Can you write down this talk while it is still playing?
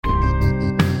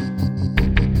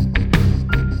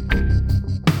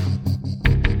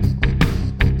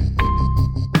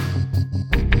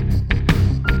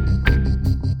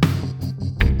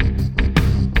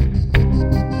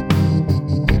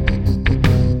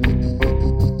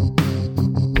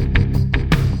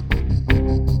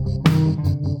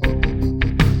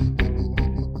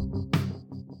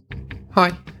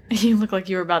You look like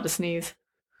you were about to sneeze.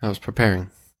 I was preparing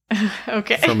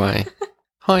Okay. for my...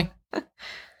 Hi.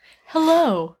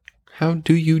 Hello. How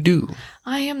do you do?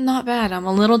 I am not bad. I'm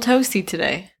a little toasty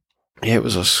today. Yeah, it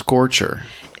was a scorcher.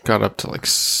 Got up to like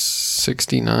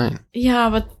 69. Yeah,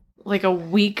 but like a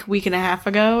week and a half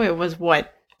ago, it was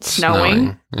what?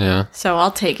 Snowing? Yeah. So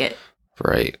I'll take it.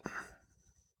 Right.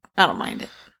 I don't mind it.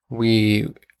 We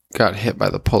got hit by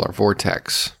the polar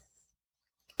vortex.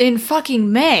 In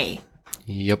fucking May.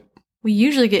 Yep. We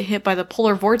usually get hit by the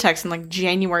polar vortex in like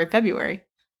January, February.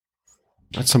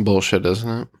 That's some bullshit, isn't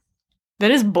it?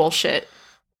 That is bullshit.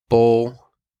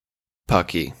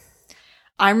 Pucky.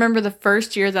 I remember the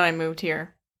first year that I moved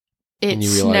here. And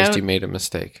you realized you made a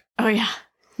mistake. Oh, yeah.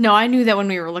 No, I knew that when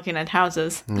we were looking at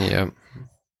houses. Yep.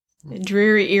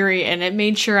 Dreary, eerie, and it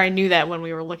made sure I knew that when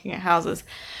we were looking at houses.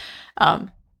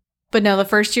 But no, the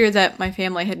first year that my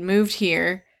family had moved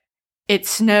here, it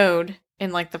snowed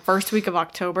in like the first week of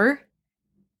October.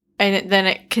 And then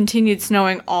it continued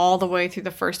snowing all the way through the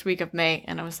first week of May.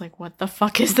 And I was like, what the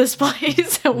fuck is this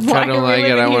place? I don't like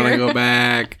it. I want to go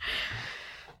back.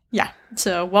 Yeah.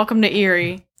 So welcome to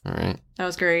Erie. All right. That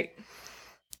was great.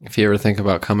 If you ever think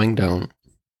about coming, don't.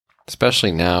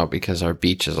 Especially now because our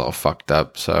beach is all fucked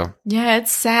up. So yeah,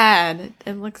 it's sad.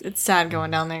 It's sad going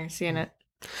down there, seeing it.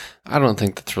 I don't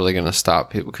think that's really going to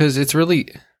stop people because it's really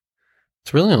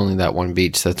only that one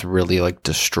beach that's really like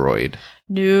destroyed.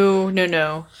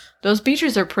 No. Those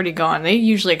beaches are pretty gone. They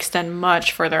usually extend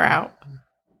much further out.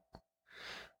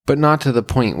 But not to the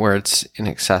point where it's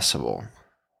inaccessible.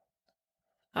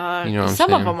 You know what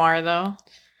some of them are, though.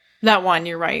 That one,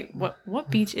 you're right. What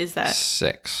beach is that?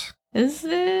 6. Is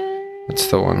it? It's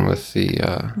the one with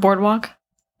the... Boardwalk?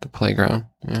 The playground.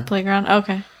 Yeah. The playground?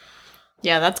 Okay.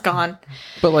 Yeah, that's gone.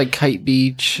 But like Kite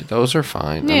Beach, those are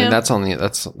fine. Yeah. I mean,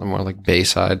 that's the more like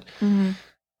Bayside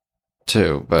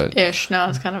too, but... Ish. No,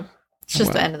 it's kind of... It's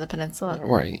just the end of the peninsula.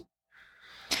 Right.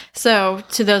 So,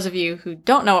 to those of you who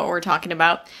don't know what we're talking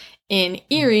about, in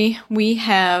Erie, we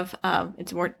have,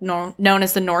 it's more known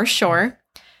as the North Shore,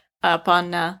 up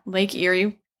on Lake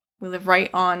Erie. We live right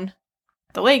on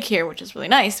the lake here, which is really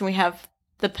nice. And we have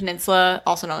the peninsula,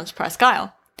 also known as Presque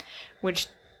Isle, which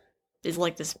is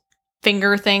like this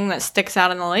finger thing that sticks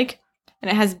out in the lake.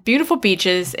 And it has beautiful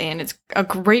beaches, and it's a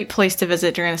great place to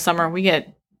visit during the summer. We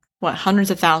get, hundreds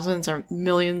of thousands or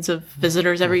millions of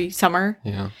visitors every summer.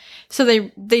 Yeah. So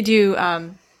they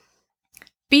do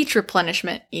beach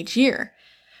replenishment each year.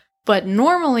 But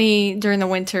normally during the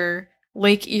winter,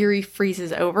 Lake Erie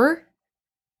freezes over.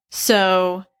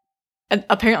 So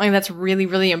apparently that's really,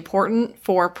 really important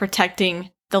for protecting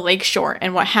the lake shore.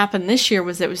 And what happened this year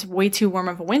was it was way too warm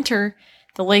of a winter.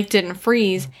 The lake didn't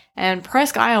freeze, and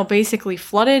Presque Isle basically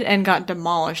flooded and got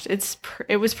demolished.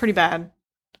 It was pretty bad.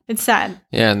 It's sad.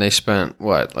 Yeah, and they spent,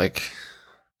 like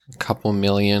a couple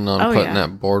million on putting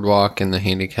that boardwalk and the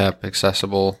handicap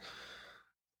accessible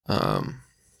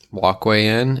walkway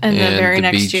in. And the very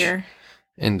next year.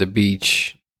 And the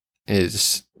beach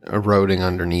is eroding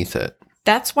underneath it.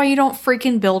 That's why you don't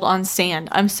freaking build on sand.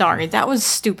 I'm sorry. That was a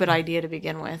stupid idea to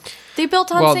begin with. They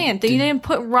built on sand. They didn't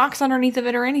put rocks underneath of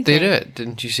it or anything. They did.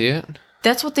 Didn't you see it?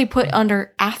 That's what they put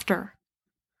under after.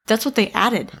 That's what they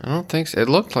added. I don't think so. It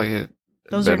looked like it.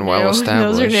 Those been are well new.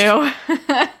 established. Those are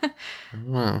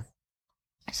new. Wow.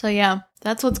 So yeah,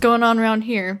 that's what's going on around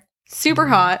here. Super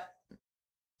hot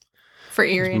for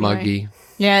Erie. It's muggy. Anyway.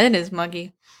 Yeah, it is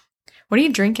muggy. What are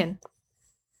you drinking?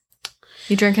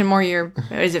 You drinking more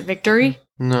is it Victory?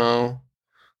 No.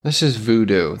 This is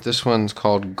Voodoo. This one's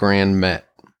called Grand Met.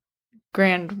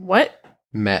 Grand what?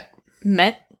 Met.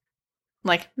 Met?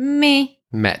 Like me?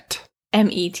 Met.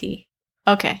 M-E-T.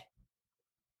 Okay.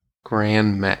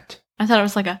 Grand Met. I thought it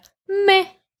was like a meh.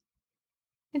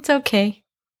 It's okay.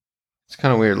 It's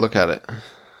kind of weird. Look at it.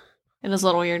 It is a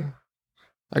little weird.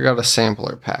 I got a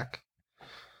sampler pack.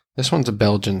 This one's a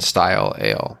Belgian style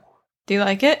ale. Do you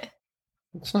like it?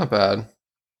 It's not bad.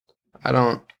 I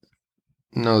don't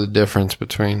know the difference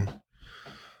between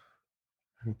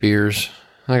beers.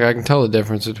 Like, I can tell the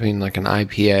difference between like an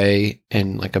IPA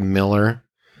and like a Miller,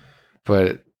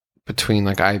 but between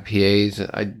like IPAs,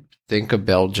 I think a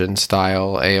Belgian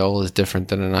style ale is different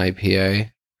than an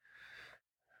IPA.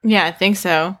 Yeah, I think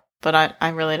so, but I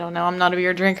really don't know. I'm not a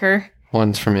beer drinker.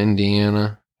 One's from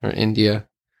Indiana or India,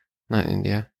 not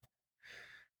India.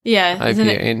 Yeah,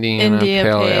 IPA, Indiana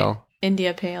Pale Ale.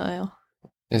 India Pale Ale.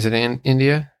 Is it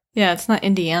India? Yeah, it's not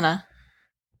Indiana.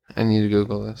 I need to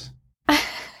Google this.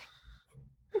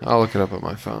 I'll look it up on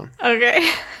my phone. Okay.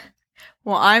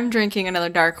 Well, I'm drinking another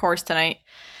Dark Horse tonight.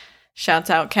 Shouts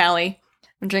out, Callie.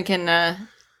 I'm drinking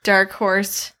Dark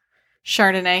Horse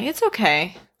Chardonnay. It's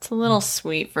okay. It's a little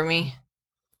sweet for me.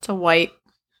 It's a white.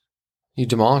 You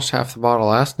demolished half the bottle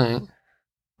last night.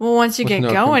 Well, once you With get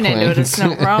no going into it, it's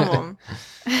no complaints. problem.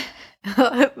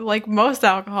 Like most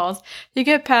alcohols, you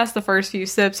get past the first few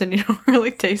sips and you don't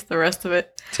really taste the rest of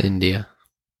it. It's India.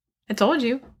 I told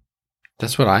you.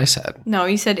 That's what I said. No,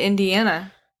 you said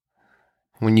Indiana.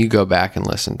 When you go back and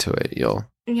listen to it, you'll...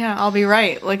 Yeah, I'll be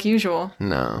right, like usual.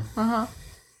 No. Uh-huh.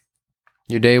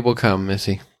 Your day will come,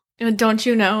 Missy. Don't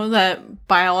you know that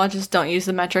biologists don't use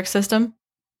the metric system?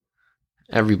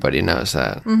 Everybody knows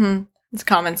that. Mm-hmm. It's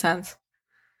common sense.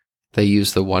 They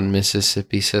use the one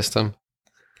Mississippi system.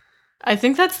 I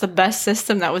think that's the best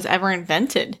system that was ever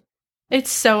invented. It's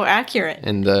so accurate.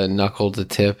 And the knuckle to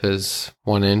tip is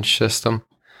 1 inch system.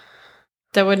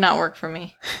 That would not work for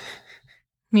me.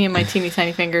 Me and my teeny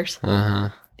tiny fingers. Uh-huh.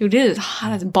 Dude, it is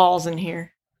hot as balls in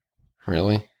here.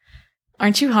 Really?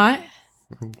 Aren't you hot?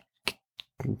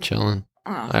 I'm chilling.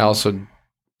 Oh, I also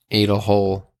ate a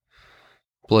whole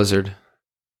blizzard.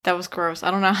 that was gross.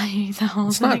 I don't know how you eat that whole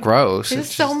It's thing. not gross.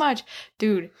 It's so just- much.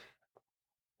 Dude.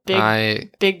 I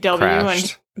Big W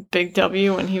crashed. and Big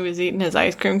W when he was eating his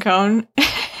ice cream cone.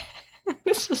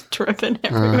 It's just dripping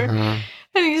everywhere. Uh-huh.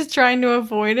 And he's trying to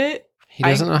avoid it. He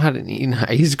doesn't know how to eat an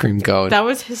ice cream cone. That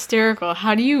was hysterical.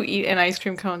 How do you eat an ice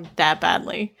cream cone that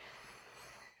badly?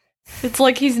 It's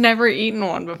like he's never eaten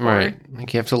one before. Right.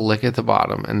 Like you have to lick at the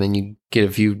bottom and then you get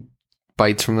a few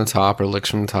bites from the top or licks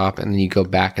from the top and then you go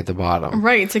back at the bottom.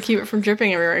 Right, to keep it from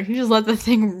dripping everywhere. He just let the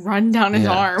thing run down his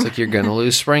arm. It's like you're going to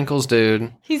lose sprinkles,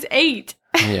 dude. He's 8.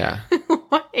 Yeah.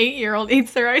 What 8-year-old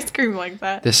eats their ice cream like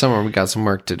that? This summer we got some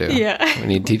work to do. Yeah. We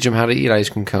need to teach him how to eat ice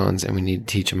cream cones and we need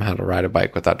to teach him how to ride a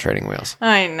bike without training wheels.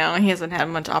 I know. He hasn't had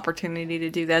much opportunity to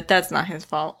do that. That's not his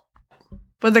fault.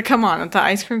 But come on, with the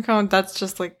ice cream cone, that's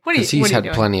just like, what are you, Because he's what are you had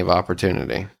doing? plenty of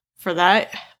opportunity. For that?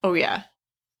 Oh, yeah.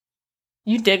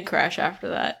 You did crash after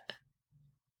that.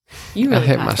 You really I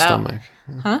hit my passed out. stomach.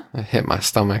 Huh? I hit my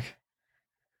stomach.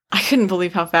 I couldn't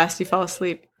believe how fast you fell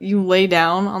asleep. You lay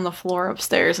down on the floor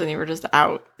upstairs and you were just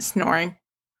out snoring.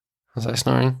 Was I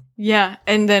snoring? Yeah,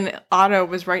 and then Otto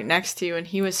was right next to you and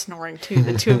he was snoring too.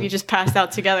 The two of you just passed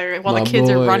out together while My the kids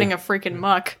are boy. running a freaking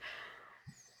muck.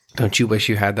 Don't you wish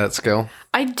you had that skill?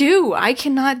 I do. I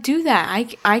cannot do that.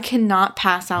 I cannot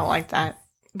pass out like that.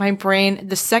 My brain,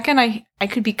 the second I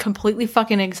could be completely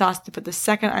fucking exhausted, but the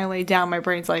second I lay down, my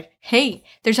brain's like, hey,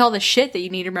 there's all the shit that you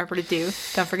need to remember to do.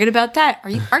 Don't forget about that.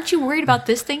 Aren't you worried about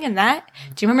this thing and that?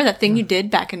 Do you remember that thing you did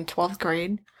back in 12th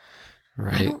grade? I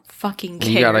Right. don't fucking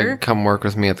care. You gotta come work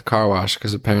with me at the car wash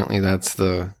because apparently that's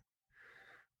the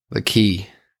key.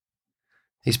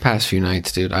 These past few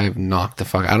nights, dude, I have knocked the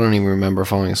fuck. I don't even remember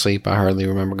falling asleep. I hardly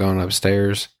remember going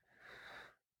upstairs.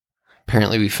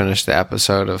 Apparently, we finished the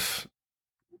episode of,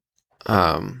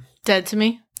 Dead to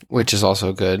Me? which is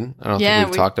also good. I don't Yeah, think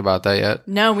we've talked about that yet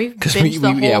No, we've because binged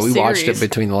the whole we watched it series.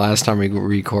 between the last time we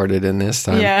recorded and this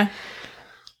time.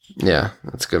 Yeah.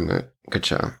 That's good. Good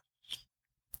show.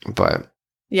 But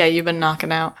Yeah, you've been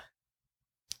knocking out.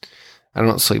 I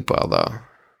don't sleep well though.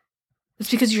 It's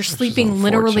because you're is sleeping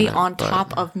literally unfortunate, on but-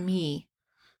 top of me.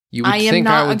 You would I am think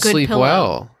not I a would good sleep pillow.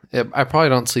 well. I probably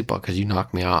don't sleep well because you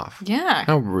knock me off. Yeah.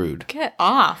 How rude. Get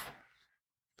off.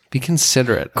 Be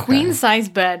considerate. Okay? Queen size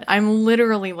bed. I'm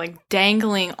literally like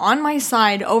dangling on my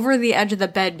side over the edge of the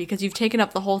bed because you've taken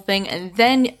up the whole thing. And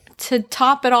then to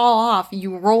top it all off,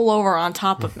 you roll over on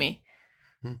top of me.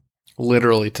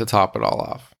 Literally to top it all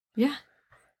off. Yeah.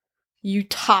 You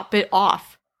top it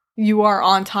off. You are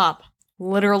on top.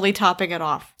 Literally topping it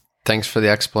off. Thanks for the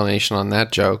explanation on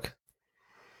that joke.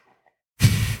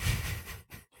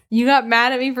 You got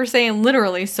mad at me for saying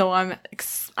literally, so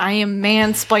I am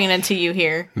mansplaining to you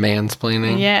here.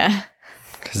 Mansplaining? Yeah,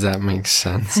 Because that makes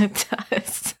sense. it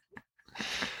does.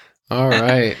 All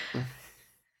right.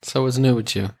 So what's new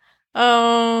with you?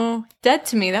 Oh, Dead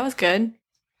to Me. That was good.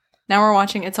 Now we're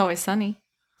watching It's Always Sunny.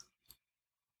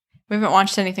 We haven't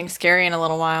watched anything scary in a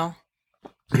little while.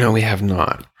 No, we have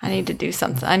not. I need to do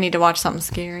something. I need to watch something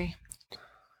scary.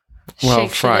 Well,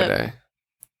 Shake shit up. Friday.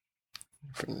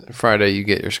 Friday, you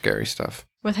get your scary stuff.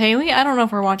 With Haley, I don't know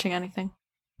if we're watching anything.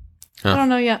 Huh. I don't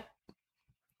know yet.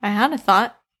 I had a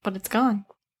thought, but it's gone.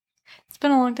 It's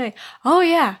been a long day. Oh,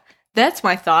 yeah. That's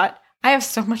my thought. I have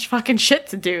so much fucking shit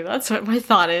to do. That's what my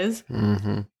thought is.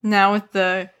 Mm-hmm. Now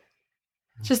with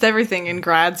just everything in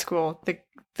grad school,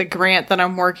 the grant that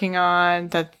I'm working on,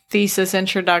 the thesis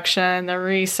introduction, the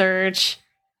research,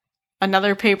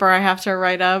 another paper I have to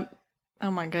write up. Oh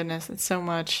my goodness, it's so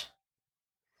much.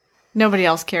 Nobody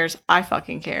else cares. I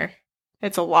fucking care.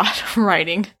 It's a lot of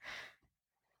writing.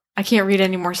 I can't read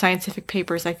any more scientific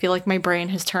papers. I feel like my brain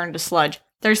has turned to sludge.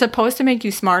 They're supposed to make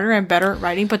you smarter and better at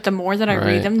writing, but the more that I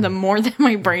read them, the more that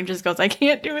my brain just goes, I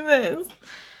can't do this.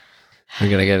 You're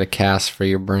going to get a cast for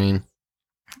your brain.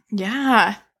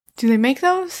 Yeah. Do they make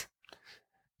those?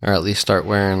 Or at least start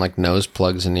wearing like nose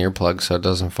plugs and earplugs so it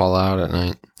doesn't fall out at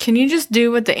night. Can you just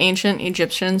do what the ancient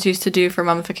Egyptians used to do for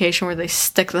mummification, where they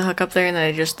stick the hook up there and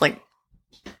then they just like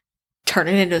turn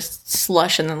it into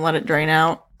slush and then let it drain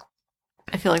out?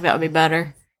 I feel like that would be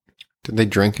better. Did they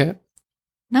drink it?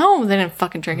 No, they didn't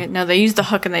fucking drink it. No, they used the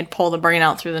hook and they'd pull the brain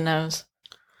out through the nose.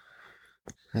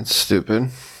 That's stupid.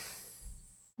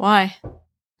 Why?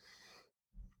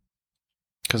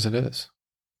 Because it is.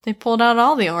 They pulled out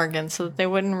all the organs so that they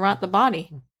wouldn't rot the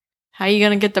body. How are you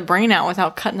going to get the brain out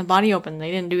without cutting the body open?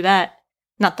 They didn't do that.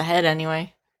 Not the head,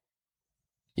 anyway.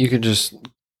 You could just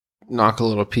knock a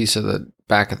little piece of the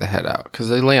back of the head out. Because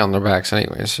they lay on their backs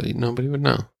anyway, so nobody would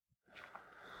know.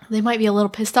 They might be a little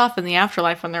pissed off in the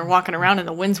afterlife when they're walking around and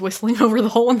the wind's whistling over the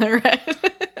hole in their head.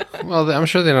 Well, I'm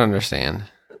sure they don't understand.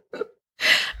 That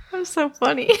was so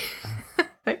funny.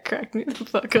 That cracked me the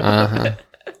fuck up. Uh-huh.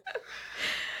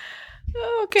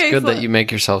 Okay, it's good that you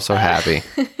make yourself so happy.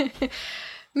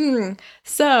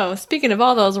 So, speaking of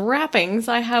all those wrappings,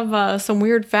 I have some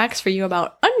weird facts for you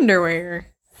about underwear.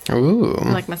 Ooh.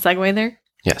 You like my segue there?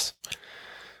 Yes.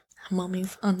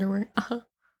 Mommy's underwear.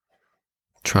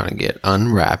 Trying to get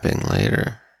unwrapping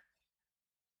later.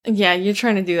 Yeah, you're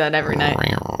trying to do that every night.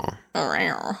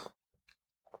 All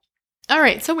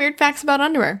right, so weird facts about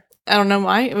underwear. I don't know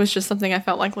why. It was just something I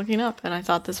felt like looking up, and I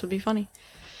thought this would be funny.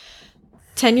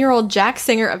 10-year-old Jack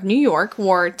Singer of New York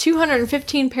wore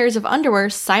 215 pairs of underwear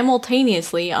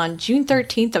simultaneously on June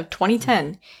 13th of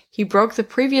 2010. He broke the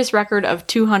previous record of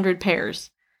 200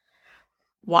 pairs.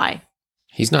 Why?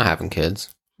 He's not having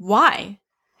kids. Why?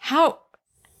 How?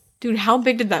 Dude, how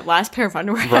big did that last pair of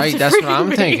underwear have Right, to that's what I'm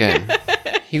be? thinking.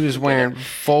 He was wearing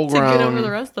full-grown... to get over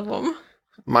the rest of them.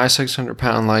 My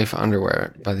 600-pound life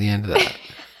underwear by the end of that.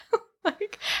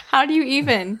 Like, how do you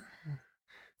even?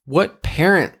 What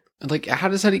parent... Like, how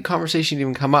does that conversation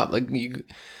even come up? Like, you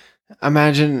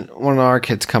imagine one of our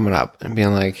kids coming up and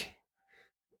being like,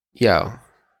 yo,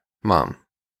 Mom,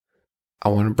 I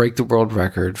want to break the world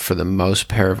record for the most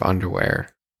pair of underwear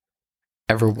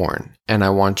ever worn. And I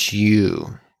want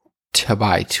you to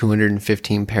buy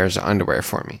 215 pairs of underwear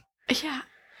for me. Yeah.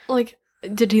 Like,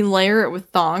 did he layer it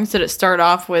with thongs? Did it start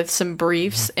off with some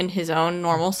briefs in his own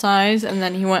normal size, and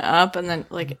then he went up, and then,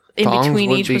 like, in Thongs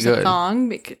between would each be was good. a thong?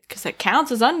 Because it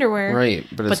counts as underwear. Right,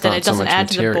 but it's then not it doesn't so much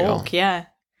add material. to the bulk. Yeah.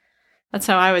 That's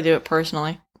how I would do it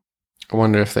personally. I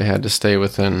wonder if they had to stay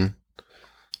within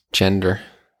gender.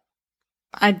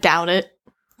 I doubt it.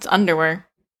 It's underwear.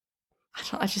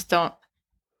 I just don't.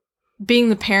 Being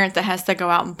the parent that has to go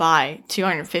out and buy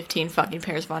 215 fucking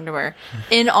pairs of underwear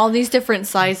in all these different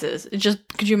sizes.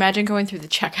 Could you imagine going through the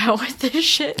checkout with this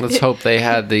shit? Let's hope they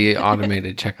had the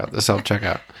automated checkout, the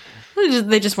self-checkout.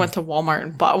 They just went to Walmart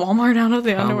and bought Walmart out of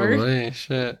the underwear. Probably,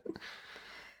 shit.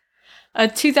 A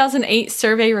 2008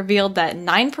 survey revealed that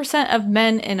 9% of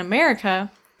men in America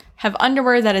have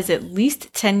underwear that is at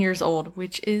least 10 years old,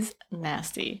 which is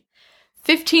nasty.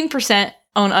 15%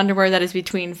 own underwear that is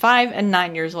between 5 and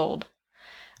 9 years old.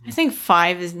 I think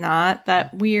 5 is not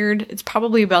that weird. It's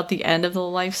probably about the end of the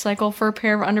life cycle for a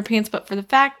pair of underpants, but for the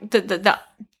fact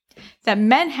that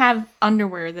men have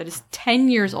underwear that is 10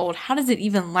 years old, how does it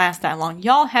even last that long?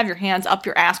 Y'all have your hands up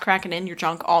your ass crack and in your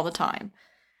junk all the time.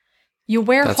 You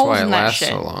wear That's holes why it in that lasts shit.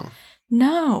 so long.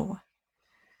 No.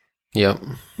 Yep.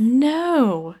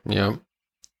 No. Yep.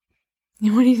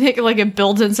 What do you think? Like, it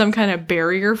builds in some kind of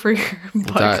barrier for your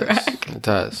butt crack? It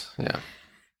does. Yeah.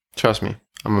 Trust me.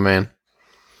 I'm a man.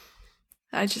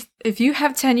 If you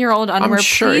have 10-year-old underwear, I'm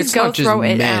sure please it's go not just throw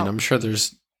it men. out. I'm sure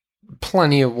there's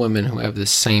plenty of women who have the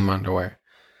same underwear.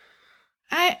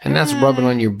 And that's rubbing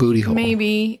on your booty hole.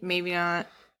 Maybe not.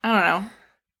 I don't know.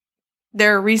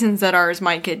 There are reasons that ours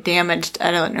might get damaged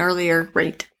at an earlier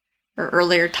rate or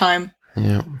earlier time.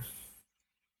 Yeah.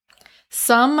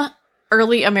 Some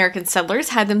early American settlers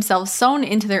had themselves sewn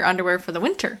into their underwear for the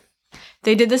winter.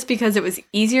 They did this because it was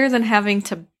easier than having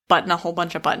to button a whole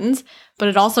bunch of buttons, but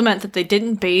it also meant that they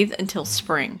didn't bathe until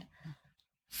spring.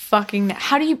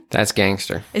 How do you... That's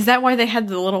gangster. Is that why they had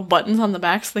the little buttons on the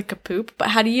back so they could poop? But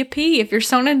how do you pee? If you're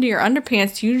sewn into your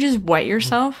underpants, do you just wet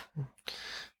yourself?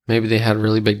 Maybe they had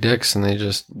really big dicks and they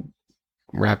just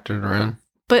wrapped it around.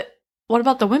 But what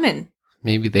about the women?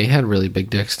 Maybe they had really big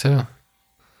dicks too.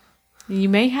 You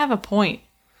may have a point.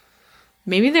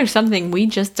 Maybe there's something we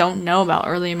just don't know about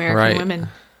early American women.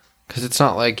 Because it's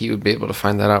not like you would be able to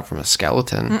find that out from a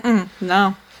skeleton.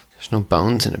 No. There's no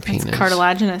bones in a penis. It's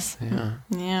cartilaginous. Yeah.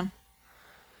 Yeah.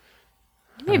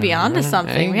 You may be onto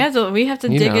something. Hey, we have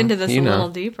to you dig know, into this you a know. little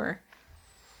deeper.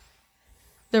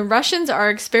 The Russians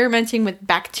are experimenting with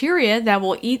bacteria that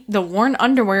will eat the worn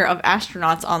underwear of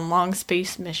astronauts on long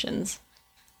space missions.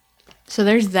 So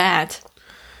there's that.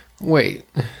 Wait.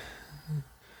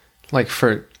 Like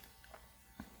for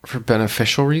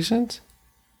beneficial reasons?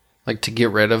 Like to get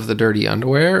rid of the dirty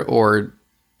underwear, or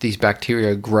these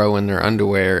bacteria grow in their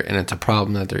underwear and it's a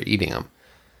problem that they're eating them?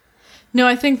 No,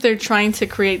 I think they're trying to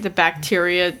create the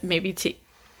bacteria maybe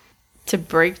to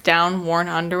break down worn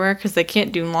underwear because they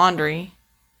can't do laundry,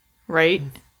 right?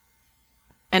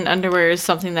 And underwear is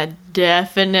something that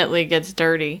definitely gets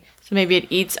dirty. So maybe it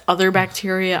eats other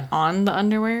bacteria on the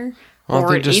underwear,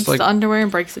 or it eats the underwear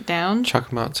and breaks it down. Chuck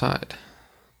them outside.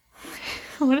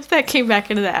 What if that came back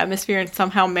into the atmosphere and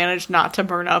somehow managed not to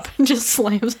burn up and just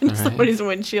slams into somebody's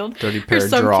windshield? Dirty pair or of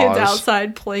some drawers. kid's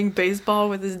outside playing baseball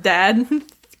with his dad,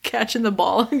 catching the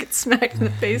ball and gets smacked in the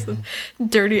face with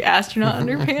dirty astronaut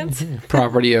underpants.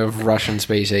 Property of Russian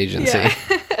Space Agency. Yeah.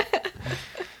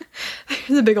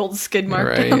 There's a big old skid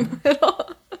mark down the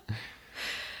middle.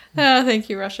 Thank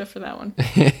you, Russia, for that one.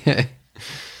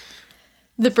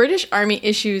 The British Army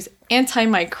issues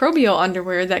antimicrobial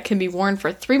underwear that can be worn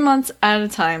for 3 months at a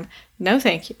time. No,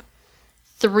 thank you.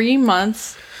 3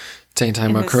 months. It's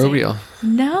antimicrobial.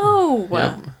 No.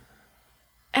 Yep.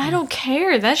 I don't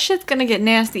care. That shit's gonna get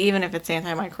nasty even if it's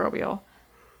antimicrobial.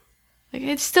 Like,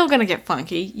 it's still gonna get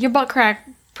funky. Your butt crack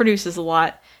produces a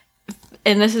lot.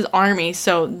 And this is Army,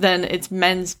 so then it's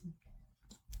men's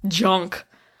junk.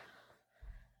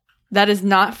 That is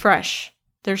not fresh.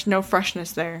 There's no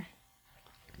freshness there.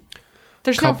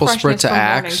 There's Couple no freshness spritz of from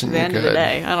morning Axe to and the you're end of the good.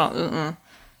 day. I don't.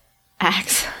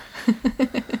 Axe.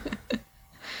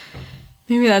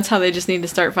 Maybe that's how they just need to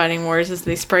start fighting wars. Is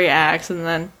they spray Axe and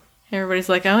then everybody's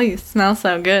like, "Oh, you smell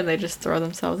so good." They just throw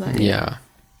themselves at you. Yeah.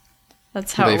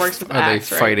 That's how it works with Are Axe.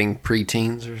 they right? fighting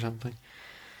preteens or something?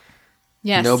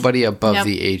 Yes. Nobody above Yep.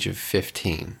 the age of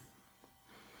 15.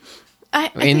 I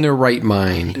In think- their right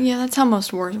mind. Yeah, that's how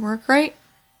most wars work, right?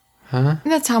 Huh?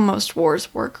 That's how most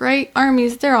wars work, right?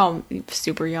 Armies, they're all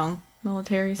super young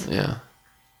militaries. Yeah.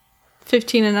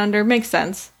 15 and under makes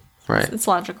sense. Right. It's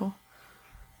logical.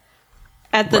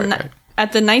 At the Right.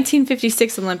 at the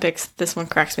 1956 Olympics, this one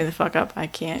cracks me the fuck up. I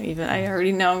can't even. I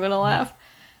already know I'm going to laugh.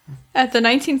 At the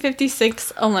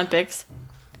 1956 Olympics,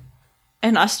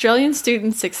 an Australian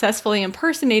student successfully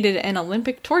impersonated an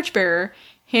Olympic torchbearer,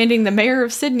 handing the mayor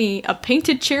of Sydney a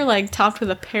painted chair leg topped with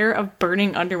a pair of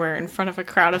burning underwear in front of a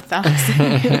crowd of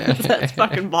thousands. That's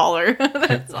fucking baller.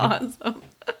 That's awesome.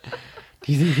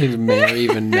 Do you think his mayor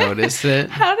even noticed it?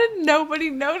 How did nobody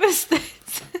notice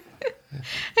this?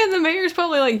 And the mayor's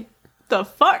probably like, the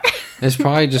fuck? It's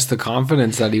probably just the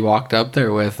confidence that he walked up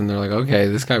there with, and they're like, okay,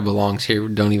 this guy belongs here.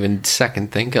 Don't even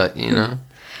second think it, you know?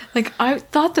 Like, I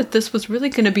thought that this was really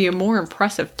going to be a more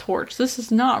impressive torch. This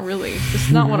is not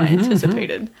what I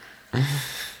anticipated.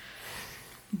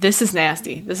 This is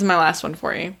nasty. This is my last one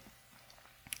for you.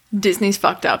 Disney's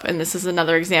fucked up, and this is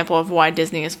another example of why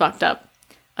Disney is fucked up.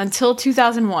 Until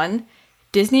 2001,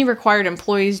 Disney required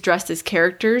employees dressed as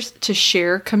characters to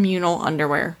share communal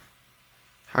underwear.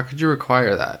 How could you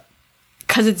require that?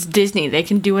 Because it's Disney. They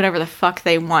can do whatever the fuck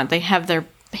they want. They have their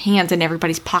hands in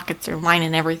everybody's pockets. They're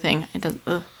lining everything. It does.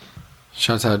 Ugh.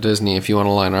 Shouts out Disney if you want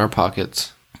to line our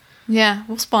pockets. Yeah,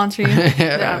 we'll sponsor you.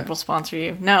 Yeah, we'll sponsor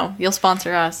you. No, you'll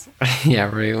sponsor us.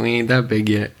 Yeah, right. We ain't that big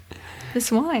yet.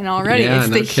 This wine already. Yeah, It's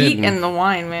no the kidding. heat in the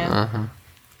wine, man. Uh-huh.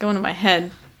 Going to my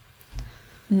head.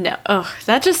 No. Ugh.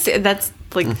 That's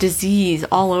like disease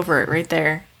all over it right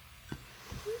there.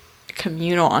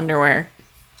 Communal underwear.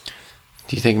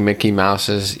 Do you think Mickey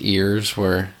Mouse's ears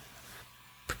were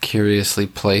precariously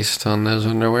placed on those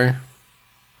underwear?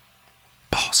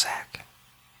 Ballsack.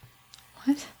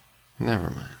 What? Never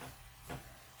mind.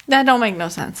 That don't make no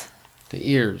sense. The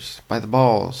ears by the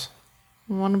balls.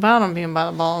 What about them being by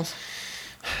the balls?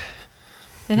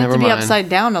 They'd have Never to be mind. upside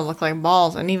down to look like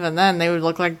balls, and even then, they would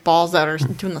look like balls that are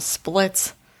doing the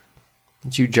splits.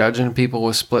 Did you judging people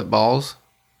with split balls?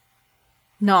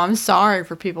 No, I'm sorry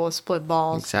for people with split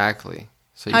balls. Exactly.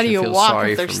 So How do should you feel walk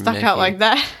sorry if they're for stuck Mickey. out like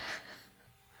that?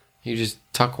 You just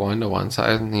tuck one to one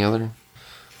side and the other.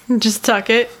 Just tuck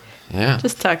it. Yeah.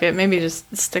 Just tuck it. Maybe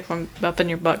just stick one up in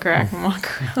your butt crack and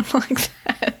walk around like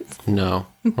that. No,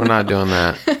 we're not doing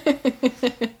that.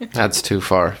 That's too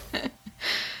far.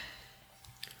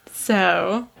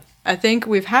 So, I think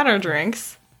we've had our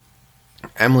drinks.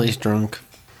 Emily's drunk.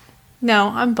 No,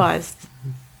 I'm buzzed.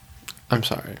 I'm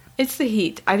sorry. It's the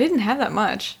heat. I didn't have that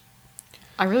much.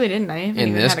 I really didn't. I haven't In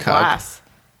even this had a cup? glass.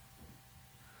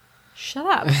 Shut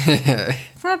up.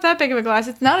 It's not that big of a glass.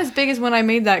 It's not as big as when I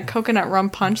made that coconut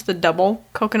rum punch, the double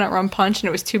coconut rum punch, and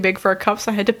it was too big for a cup,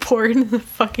 so I had to pour it into the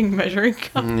fucking measuring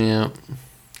cup. Yeah.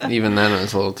 Even then, it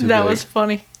was a little too big. That was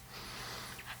funny.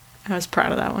 I was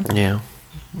proud of that one. Yeah.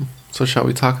 So shall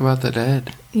we talk about the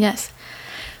dead? Yes.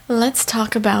 Let's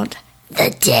talk about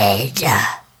the dead.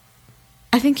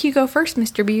 I think you go first,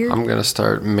 Mr. Beard. I'm going to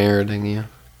start meriting you.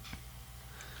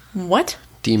 What?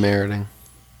 Demeriting.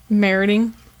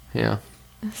 Meriting? Yeah.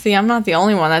 See, I'm not the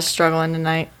only one that's struggling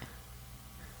tonight.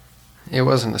 It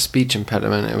wasn't a speech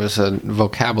impediment. It was a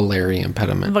vocabulary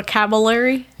impediment.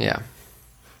 Vocabulary? Yeah.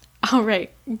 All right.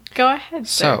 Go ahead,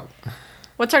 sir. So,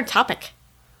 what's our topic?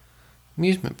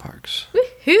 amusement parks.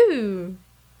 Woohoo!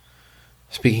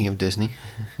 Speaking of Disney.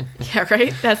 Yeah,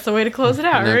 right? That's the way to close it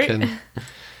out, No right? kidding.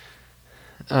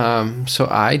 So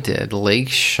I did Lake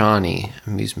Shawnee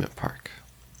Amusement Park.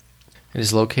 It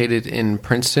is located in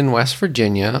Princeton, West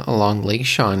Virginia, along Lake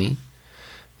Shawnee.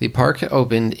 The park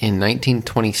opened in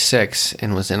 1926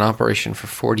 and was in operation for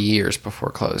 40 years before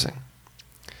closing.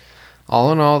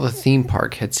 All in all, the theme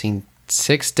park had seen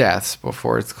 6 deaths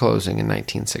before its closing in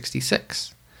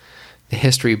 1966. The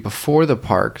history before the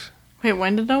park... Wait,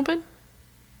 when did it open?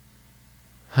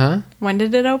 Huh? When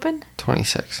did it open?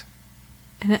 26.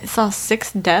 And it saw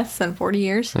 6 deaths in 40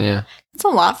 years? Yeah. That's a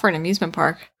lot for an amusement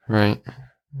park. Right.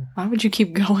 Why would you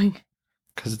keep going?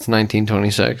 Because it's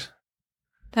 1926.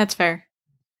 That's fair.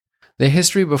 The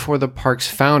history before the park's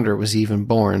founder was even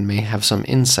born may have some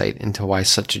insight into why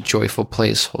such a joyful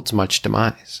place holds much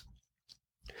demise.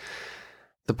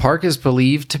 The park is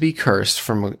believed to be cursed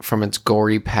from its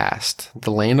gory past.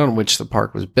 The land on which the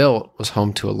park was built was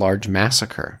home to a large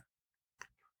massacre.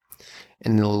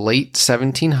 In the late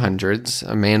 1700s,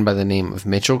 a man by the name of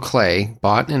Mitchell Clay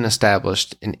bought and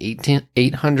established an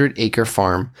 800-acre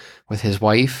farm with his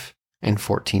wife and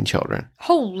 14 children.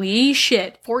 Holy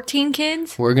shit. 14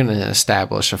 kids? We're going to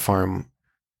establish a farm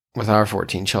with our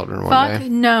 14 children one day. Fuck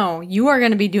no. You are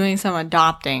going to be doing some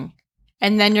adopting.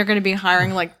 And then you're going to be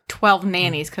hiring like 12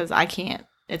 nannies because I can't.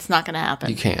 It's not going to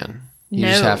happen. You can. You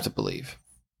No. just have to believe.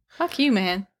 Fuck you,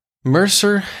 man.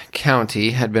 Mercer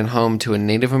County had been home to a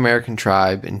Native American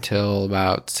tribe until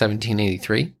about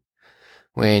 1783,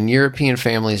 when European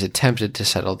families attempted to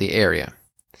settle the area.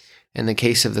 In the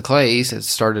case of the Clays, it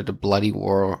started a bloody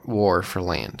war for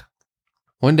land.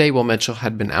 One day while Mitchell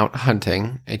had been out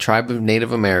hunting, a tribe of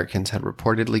Native Americans had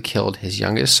reportedly killed his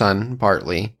youngest son,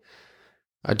 Bartley,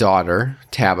 a daughter,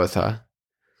 Tabitha,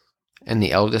 and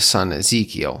the eldest son,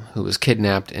 Ezekiel, who was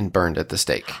kidnapped and burned at the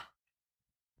stake.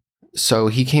 So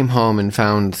he came home and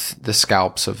found the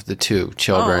scalps of the 2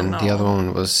 children. Oh, no. The other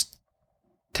one was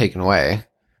taken away.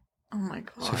 Oh my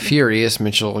god. So furious,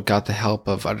 Mitchell got the help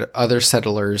of other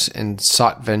settlers and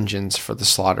sought vengeance for the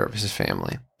slaughter of his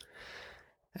family.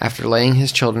 After laying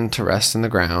his children to rest in the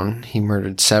ground, he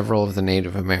murdered several of the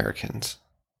Native Americans.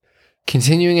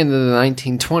 Continuing into the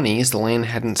 1920s, the land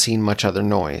hadn't seen much other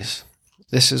noise.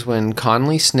 This is when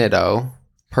Conley Snidow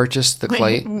purchased the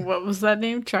Clay... What was that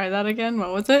name? Try that again.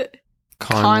 What was it?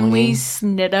 Conley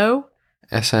Snidow?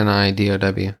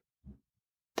 Snidow.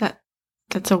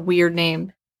 That's a weird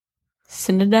name.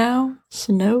 Snidow?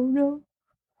 Snidow?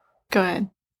 Go ahead.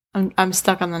 I'm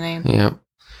stuck on the name. Yeah.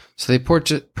 So they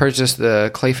purchased the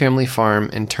Clay family farm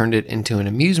and turned it into an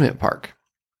amusement park.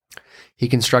 He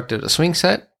constructed a swing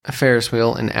set, a Ferris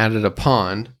wheel, and added a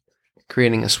pond,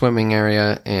 creating a swimming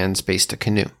area and space to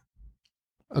canoe.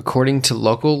 According to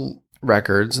local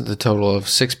records, the total of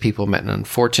 6 people met an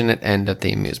unfortunate end at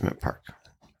the amusement park.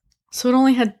 So it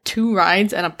only had 2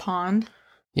 rides and a pond?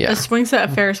 Yeah. A swing set,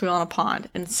 a Ferris wheel, and a pond.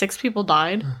 And 6 people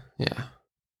died? Yeah.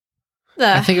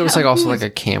 I think it was also like a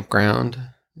campground,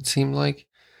 it seemed like.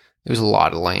 It was a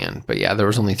lot of land, but yeah, there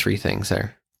was only 3 things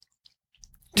there.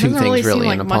 2 things really really seem in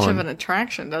like a much pond. of an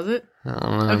attraction, does it? I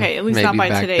don't know. Okay, at least Maybe not by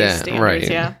back today's then. standards,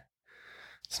 Right. yeah.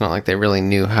 It's not like they really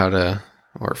knew how to,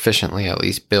 or efficiently at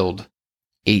least, build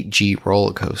 8G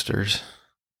roller coasters.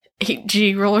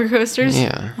 8G roller coasters?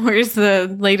 Yeah. Where's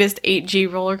the latest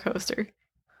 8G roller coaster?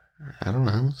 I don't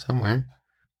know, somewhere.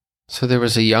 So there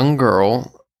was a young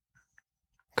girl,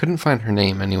 couldn't find her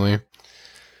name anywhere,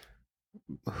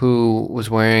 who was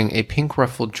wearing a pink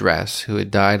ruffled dress, who had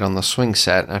died on the swing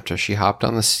set after she hopped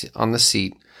on the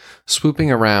seat, swooping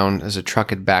around as a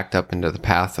truck had backed up into the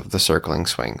path of the circling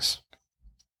swings.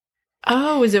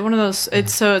 Oh, is it one of those?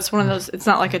 It's one of those. It's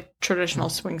not like a traditional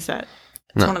swing set.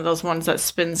 It's one of those ones that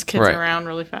spins kids around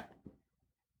really fast.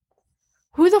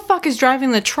 Who the fuck is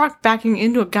driving the truck backing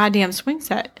into a goddamn swing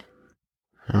set?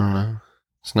 I don't know.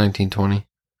 It's 1920.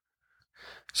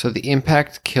 So the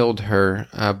impact killed her,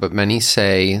 but many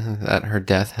say that her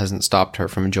death hasn't stopped her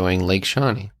from enjoying Lake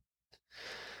Shawnee.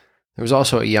 There was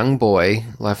also a young boy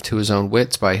left to his own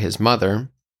wits by his mother.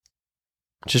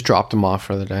 Just dropped him off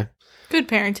for the day. Good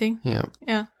parenting. Yeah.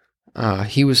 Yeah.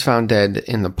 He was found dead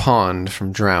in the pond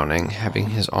from drowning, having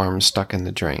his arms stuck in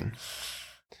the drain.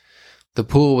 The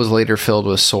pool was later filled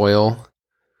with soil,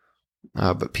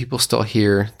 but people still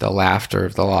hear the laughter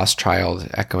of the lost child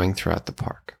echoing throughout the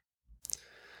park.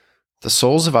 The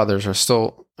souls of others are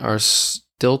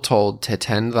still told to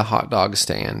attend the hot dog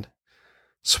stand.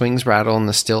 Swings rattle in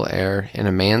the still air, and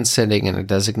a man sitting in a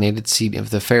designated seat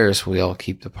of the Ferris wheel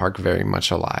keep the park very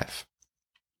much alive.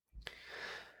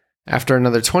 After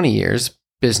another 20 years,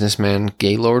 businessman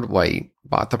Gaylord White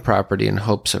bought the property in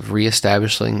hopes of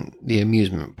reestablishing the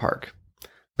amusement park,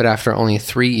 but after only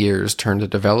 3 years turned to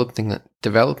developing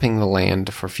the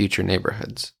land for future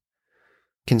neighborhoods.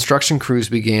 Construction crews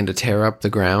began to tear up the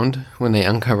ground when they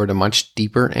uncovered a much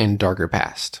deeper and darker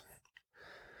past.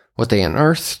 What they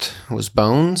unearthed was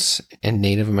bones and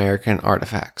Native American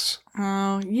artifacts.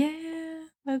 Oh, yeah.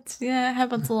 It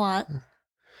happens a lot.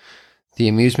 The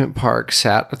amusement park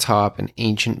sat atop an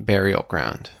ancient burial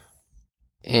ground.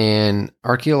 An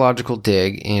archaeological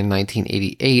dig in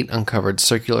 1988 uncovered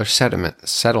circular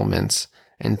settlements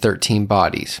and 13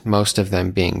 bodies, most of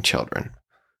them being children.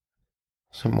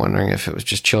 So I'm wondering if it was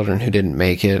just children who didn't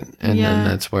make it, and then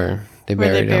that's where they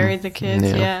buried them. The kids,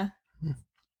 yeah.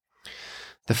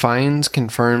 The finds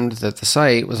confirmed that the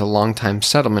site was a long-time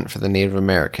settlement for the Native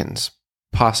Americans,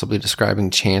 possibly describing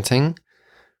chanting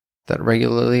that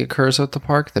regularly occurs at the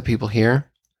park that people hear.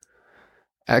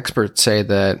 Experts say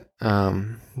that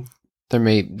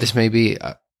this may be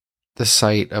the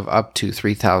site of up to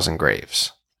 3,000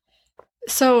 graves.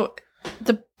 So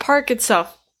the park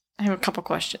itself, I have a couple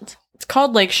questions. It's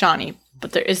called Lake Shawnee,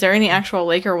 but is there any actual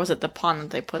lake, or was it the pond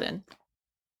that they put in?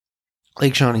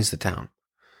 Lake Shawnee's the town.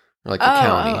 Or the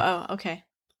county. Oh, okay. I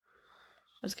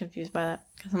was confused by that.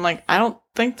 Because I'm like, I don't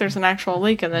think there's an actual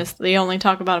lake in this. They only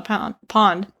talk about a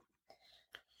pond.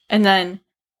 And then,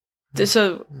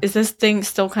 so is this thing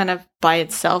still kind of by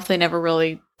itself? They never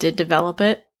really did develop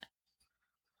it?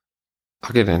 I'll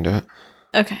get into it.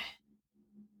 Okay.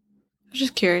 I was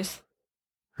just curious.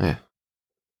 Yeah.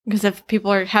 Because if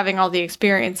people are having all the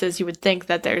experiences, you would think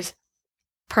that there's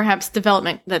perhaps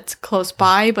development that's close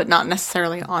by, but not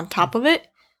necessarily on top of it.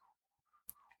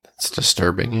 It's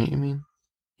disturbing, you mean?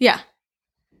 Yeah.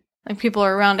 Like people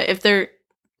are around it. If they're...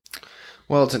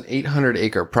 Well, it's an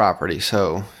 800-acre property,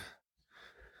 so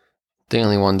the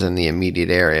only ones in the immediate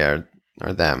area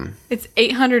are them. It's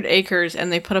 800 acres,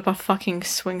 and they put up a fucking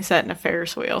swing set and a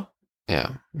Ferris wheel.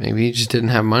 Yeah. Maybe he just didn't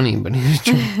have money, but he was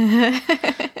trying...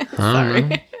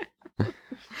 Sorry.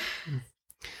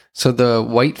 So the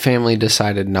White family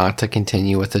decided not to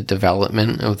continue with the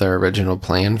development of their original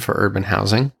plan for urban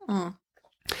housing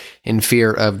in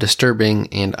fear of disturbing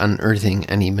and unearthing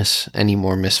any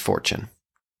more misfortune.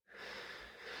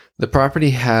 The property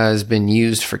has been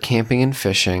used for camping and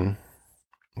fishing.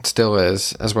 It still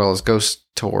is, as well as ghost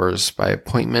tours by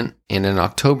appointment, and in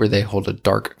October they hold a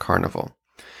dark carnival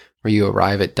where you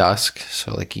arrive at dusk,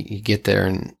 so like you get there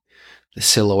and the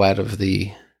silhouette of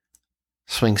the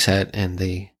swing set and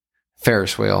the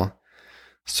Ferris wheel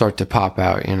start to pop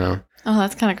out, you know. Oh,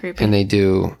 that's kind of creepy. And they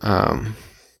do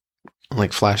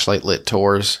like flashlight lit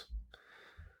tours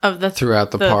of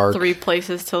throughout the park. 3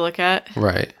 places to look at.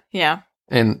 Right. Yeah.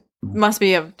 And must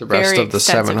be a the rest very of the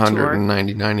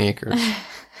 799 acres.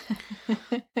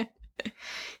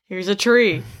 Here's a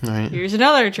tree. Right. Here's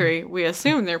another tree. We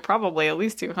assume they're probably at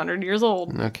least 200 years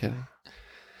old. No kidding.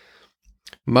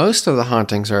 Most of the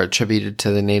hauntings are attributed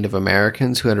to the Native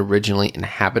Americans who had originally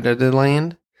inhabited the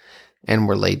land and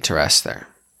were laid to rest there.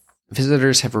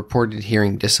 Visitors have reported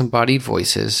hearing disembodied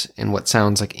voices and what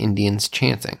sounds like Indians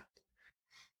chanting.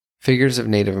 Figures of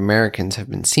Native Americans have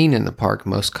been seen in the park,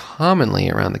 most commonly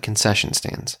around the concession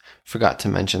stands. Forgot to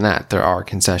mention that. There are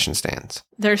concession stands.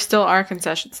 There still are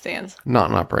concession stands. Not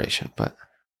in operation, but...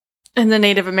 And the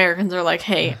Native Americans are like,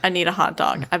 hey, I need a hot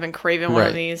dog. I've been craving one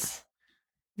of these.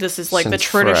 This is like Since the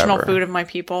traditional forever. food of my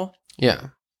people. Yeah.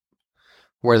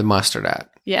 Where the mustard at?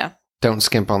 Yeah. Don't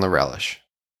skimp on the relish.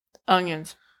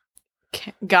 Onions.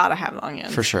 Gotta have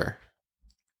onions. For sure.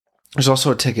 There's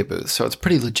also a ticket booth, so it's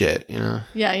pretty legit, you know?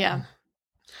 Yeah.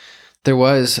 There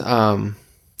was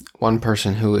one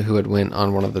person who had went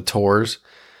on one of the tours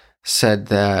said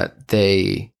that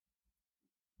they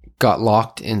got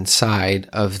locked inside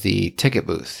of the ticket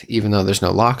booth, even though there's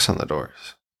no locks on the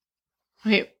doors.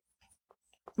 Wait.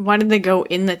 Why did they go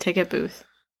in the ticket booth?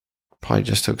 Probably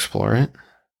just to explore it.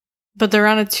 But they're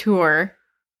on a tour.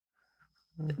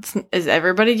 Is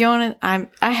everybody going? I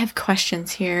have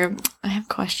questions here. I have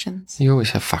questions. You always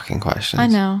have fucking questions. I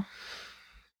know.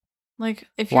 Like,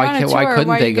 if you're on a tour, why couldn't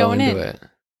why are they you go going into in? it?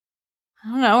 I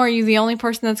don't know. Are you the only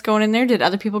person that's going in there? Did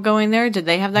other people go in there? Did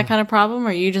they have that kind of problem?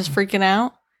 Are you just freaking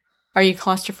out? Are you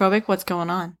claustrophobic? What's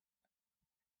going on?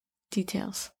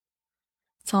 Details.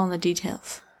 It's all in the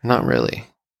details. Not really.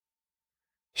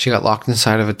 She got locked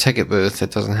inside of a ticket booth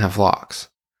that doesn't have locks.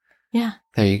 Yeah.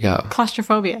 There you go.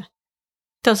 Claustrophobia.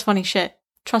 Does funny shit.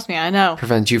 Trust me, I know.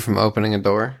 Prevents you from opening a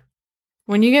door.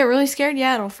 When you get really scared,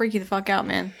 yeah, it'll freak you the fuck out,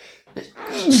 man.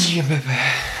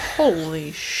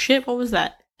 Holy shit, what was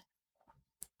that?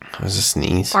 That was a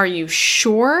sneeze. Are you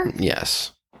sure?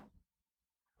 Yes.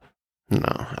 No,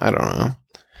 I don't know.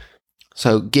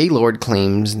 So Gaylord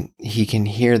claims he can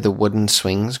hear the wooden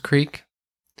swings creak.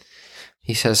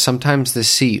 He says sometimes the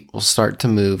seat will start to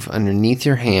move underneath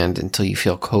your hand until you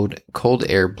feel cold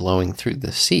air blowing through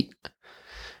the seat.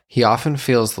 He often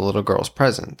feels the little girl's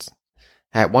presence.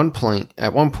 At one point,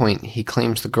 he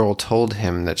claims the girl told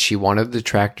him that she wanted the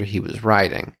tractor he was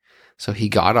riding, so he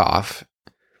got off,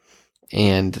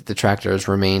 and the tractor has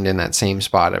remained in that same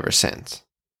spot ever since.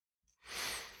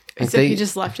 As if he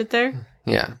just left it there?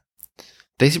 Yeah.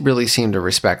 They really seem to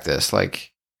respect this,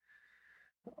 like,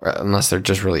 unless they're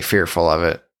just really fearful of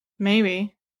it.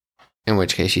 Maybe. In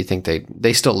which case you think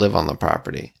they still live on the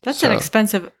property. That's an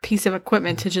expensive piece of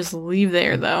equipment to just leave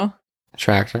there, though.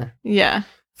 Tractor? Yeah.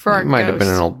 For our It might have been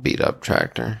ghost. an old beat-up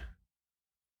tractor.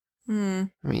 Hmm.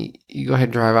 I mean, you go ahead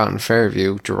and drive out in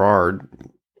Fairview, Girard.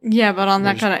 Yeah, but on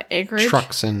that There's kind of acreage?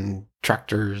 Trucks and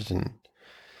tractors and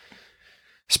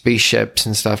spaceships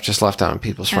and stuff just left out in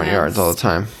people's front yards all the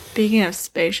time. Speaking of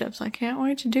spaceships, I can't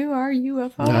wait to do our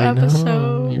UFO I know.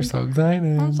 episode. You're so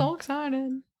excited. I'm so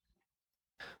excited.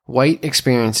 White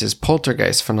experiences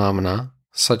poltergeist phenomena,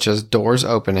 such as doors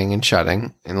opening and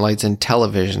shutting, and lights in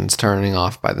televisions turning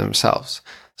off by themselves,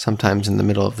 sometimes in the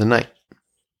middle of the night.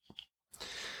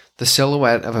 The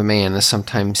silhouette of a man is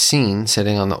sometimes seen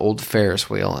sitting on the old Ferris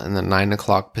wheel in the 9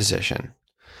 o'clock position.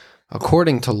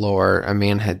 According to lore, a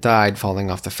man had died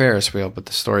falling off the Ferris wheel, but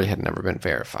the story had never been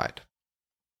verified.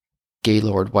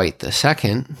 Gaylord White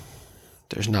II,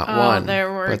 there's not one, there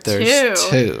were but there's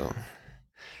two.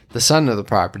 The son of the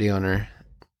property owner.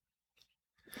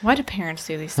 Why do parents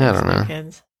do these I things don't to their know.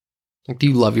 kids? Like, do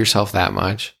you love yourself that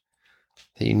much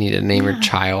that you need to name your Yeah.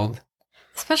 child?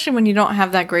 Especially when you don't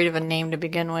have that great of a name to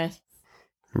begin with.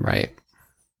 Right.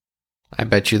 I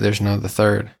bet you there's no the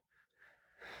third.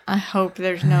 I hope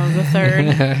there's no the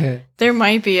third. There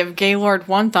might be. If Gaylord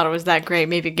 1 thought it was that great,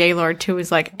 maybe Gaylord 2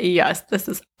 is like, yes, this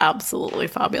is absolutely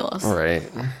fabulous. Right.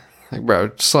 Like,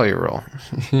 bro, slow your roll.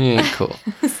 You ain't cool.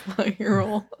 Slow your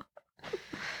roll.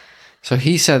 So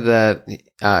he said that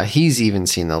he's even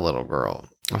seen the little girl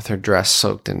with her dress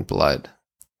soaked in blood.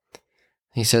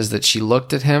 He says that she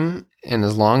looked at him, and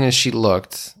as long as she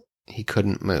looked, he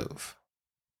couldn't move.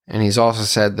 And he's also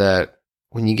said that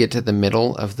when you get to the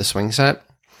middle of the swing set,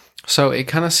 so it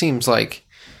kind of seems like,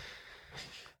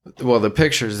 well, the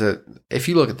pictures that, if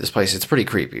you look at this place, it's pretty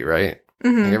creepy, right?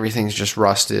 Mm-hmm. Like everything's just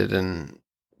rusted and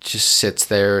just sits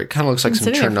there. It kind of looks like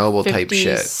some Chernobyl type 50,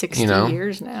 shit, 60 you know?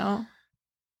 years now.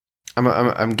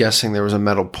 I'm guessing there was a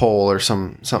metal pole or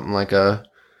something like the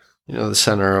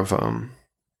center of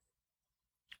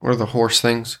what are the horse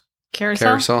things?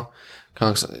 Carousel?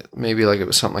 Kind of looks maybe like it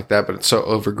was something like that, but it's so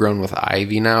overgrown with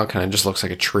ivy now. It kind of just looks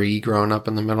like a tree growing up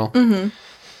in the middle. Mm-hmm.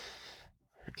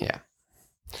 Yeah.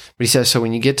 But he says, so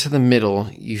when you get to the middle,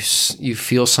 you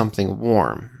feel something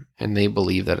warm, and they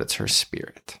believe that it's her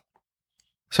spirit.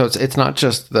 So it's not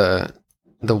just the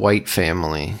White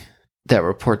family that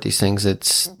report these things.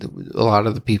 It's a lot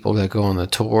of the people that go on the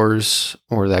tours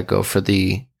or that go for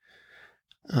the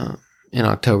in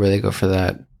October they go for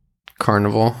that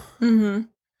carnival. Mm-hmm.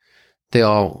 They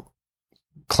all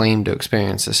claim to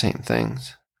experience the same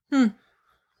things. Hmm.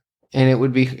 And it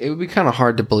would be kind of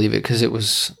hard to believe it because it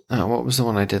was what was the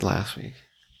one I did last week?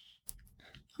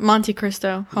 Monte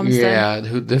Cristo homestead.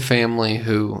 Yeah, the family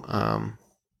who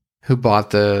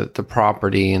bought the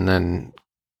property and then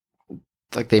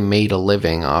like they made a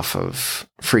living off of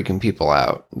freaking people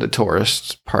out, the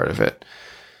tourist part of it.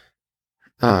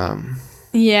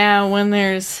 Yeah, when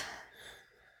there's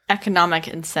economic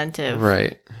incentive.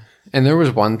 Right. And there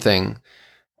was one thing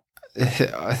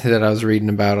that I was reading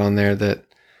about on there that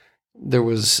there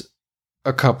was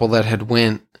a couple that had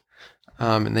went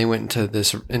and they went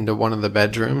into one of the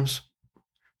bedrooms.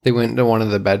 They went into one of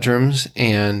the bedrooms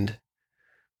and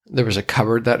there was a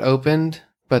cupboard that opened,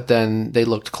 but then they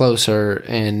looked closer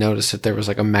and noticed that there was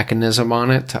like a mechanism on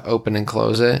it to open and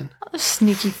close it.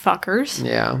 Sneaky fuckers.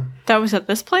 Yeah. That was at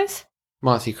this place?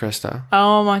 Monte Cristo.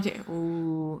 Oh,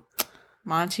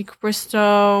 Monte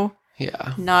Cristo.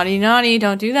 Yeah. Naughty.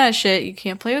 Don't do that shit. You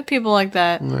can't play with people like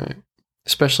that. Right.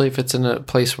 especially if it's in a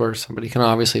place where somebody can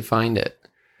obviously find it.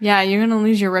 Yeah, you're going to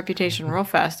lose your reputation real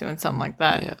fast doing something like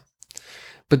that. Yeah.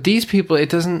 But these people, it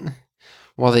doesn't,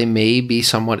 while they may be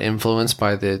somewhat influenced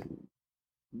by the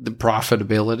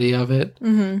profitability of it,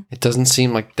 it doesn't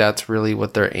seem like that's really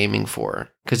what they're aiming for.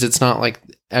 Because it's not like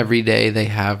every day they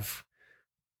have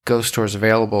ghost tours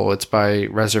available. It's by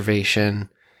reservation.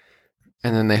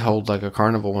 And then they hold like a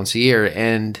carnival once a year.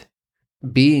 And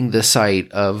being the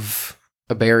site of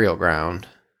a burial ground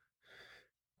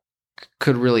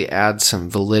could really add some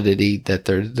validity that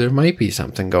there might be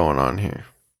something going on here.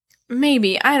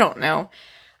 Maybe. I don't know.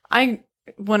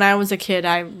 When I was a kid,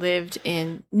 I lived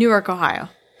in Newark, Ohio.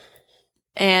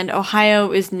 And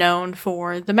Ohio is known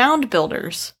for the mound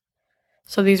builders.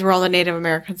 So these were all the Native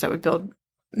Americans that would build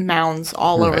mounds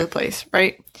all over the place,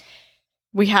 right?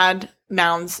 We had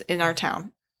mounds in our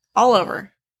town all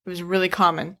over. It was really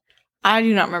common. I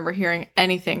do not remember hearing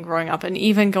anything growing up, and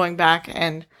even going back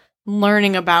and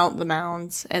learning about the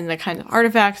mounds and the kinds of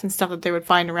artifacts and stuff that they would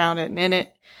find around it and in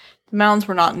it. The mounds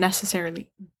were not necessarily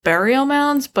burial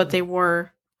mounds, but they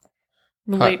were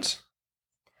Huts.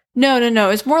 No.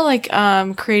 It's more like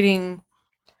creating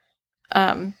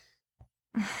kind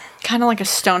of like a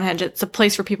Stonehenge. It's a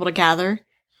place for people to gather,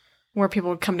 where people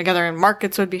would come together and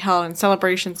markets would be held and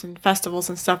celebrations and festivals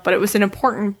and stuff. But it was an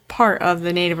important part of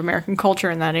the Native American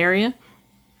culture in that area.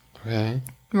 Okay.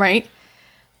 Right?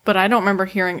 But I don't remember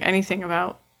hearing anything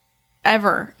about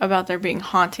there being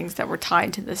hauntings that were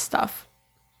tied to this stuff.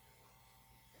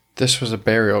 This was a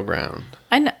burial ground.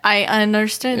 I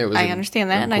understand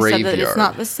that, and I said that it's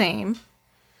not the same,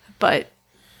 but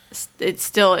it's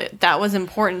still, that was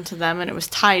important to them, and it was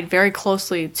tied very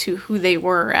closely to who they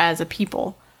were as a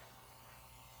people,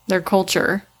 their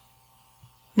culture.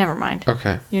 Never mind.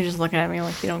 Okay. You're just looking at me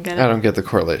like you don't get it. I don't get the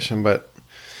correlation, but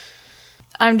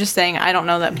I'm just saying I don't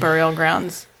know that burial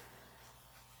grounds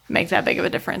make that big of a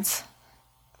difference.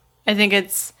 I think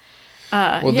it's...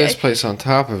 this place on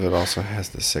top of it also has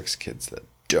the 6 kids that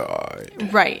died.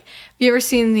 Right. Have you ever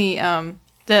seen the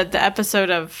episode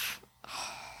of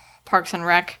Parks and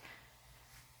Rec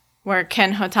where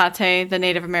Ken Hotate, the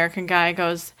Native American guy,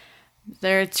 goes,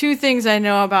 "There are 2 things I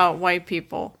know about white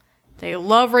people. They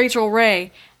love Rachel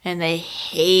Ray and they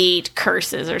hate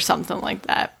curses," or something like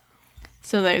that.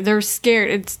 So they're scared.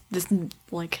 It's this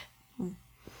like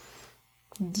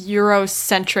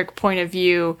Eurocentric point of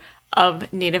view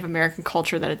of Native American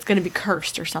culture that it's going to be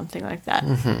cursed or something like that.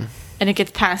 Mm-hmm. And it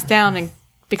gets passed down and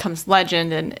becomes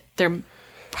legend, and there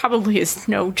probably is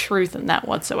no truth in that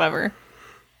whatsoever.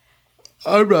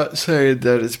 I'm not saying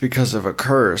that it's because of a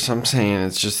curse. I'm saying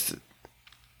it's just,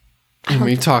 and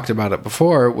we've talked about it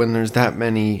before, when there's that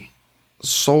many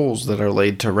souls that are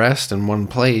laid to rest in one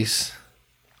place,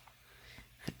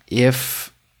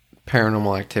 if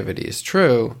paranormal activity is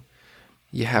true,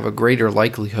 you have a greater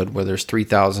likelihood where there's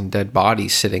 3,000 dead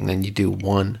bodies sitting than you do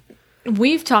one.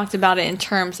 We've talked about it in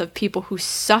terms of people who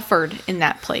suffered in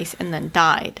that place and then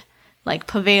died, like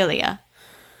Poveglia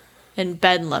and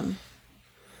Bedlam.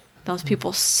 Those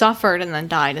people suffered and then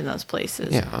died in those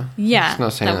places. Yeah. It's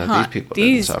not saying that these people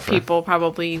didn't suffer. These people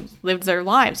probably lived their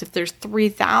lives. If there's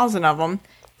 3,000 of them,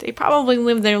 they probably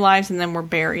lived their lives and then were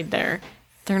buried there.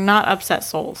 They're not upset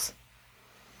souls.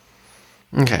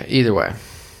 Okay, either way.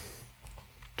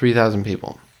 3,000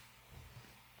 people.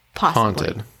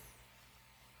 Possibly.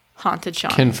 Haunted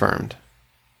Sean. Confirmed.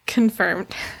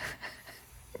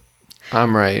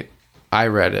 I'm right. I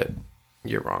read it.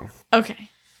 You're wrong. Okay.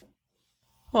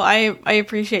 Well, I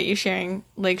appreciate you sharing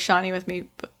Lake Shawnee with me.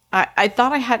 I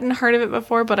thought I hadn't heard of it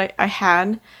before, but I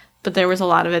had. But there was a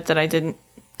lot of it that I didn't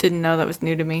know that was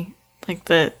new to me. Like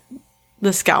the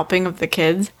scalping of the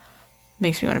kids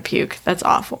makes me want to puke. That's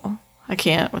awful. I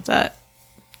can't with that.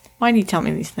 Why do you tell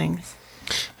me these things?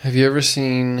 Have you ever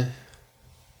seen...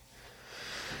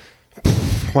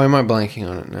 Why am I blanking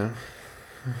on it now?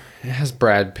 It has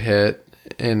Brad Pitt,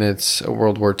 and it's a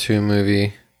World War II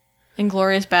movie.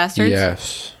 Inglourious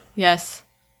Bastards? Yes.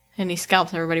 And he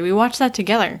scalps everybody. We watched that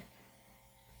together.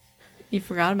 You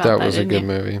forgot about that, That was a good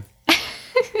movie.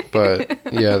 But,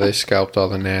 yeah, they scalped all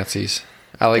the Nazis.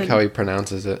 I like how he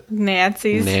pronounces it.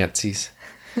 Nazis.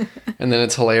 And then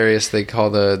it's hilarious. They call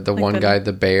the like one guy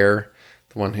the bear,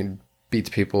 the one who beats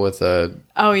people with a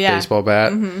baseball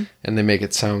bat. Mm-hmm. And they make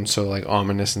it sound so like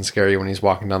ominous and scary when he's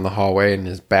walking down the hallway and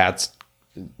his bat's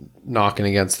knocking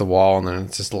against the wall, and then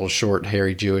it's this little short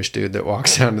hairy Jewish dude that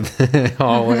walks down to the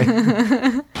hallway.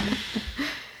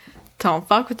 Don't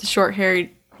fuck with the short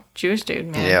hairy Jewish dude,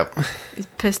 man. Yep. He's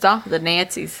pissed off at the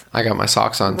Nazis. I got my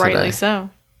socks on today. Rightly so.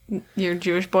 You're a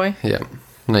Jewish boy? Yep.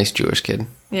 Nice Jewish kid.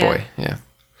 Yeah. Boy, yeah.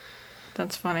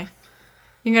 That's funny.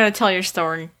 You gotta tell your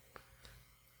story.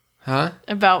 Huh?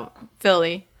 About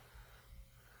Philly.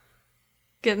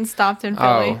 Getting stopped in Philly.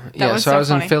 Oh, yeah. So I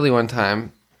was in Philly one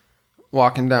time,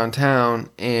 walking downtown,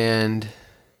 and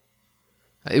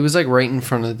it was like right in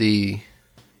front of the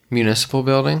municipal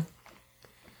building.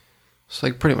 It's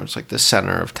like pretty much like the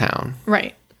center of town.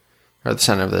 Right. Or the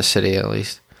center of the city, at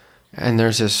least. And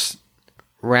there's this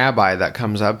rabbi that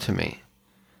comes up to me.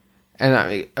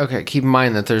 And keep in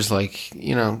mind that there's like,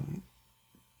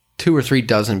 2 or 3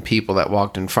 dozen people that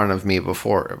walked in front of him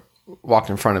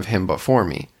before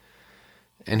me.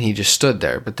 And he just stood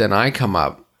there. But then I come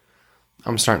up,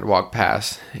 I'm starting to walk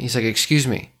past. He's like, "Excuse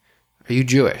me, are you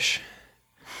Jewish?"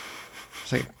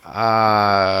 It's like,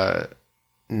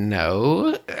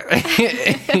 no.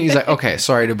 He's like, "Okay,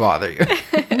 sorry to bother you."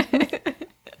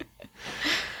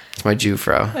 It's my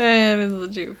Jewfro. It is the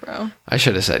Jewfro. I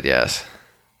should have said yes.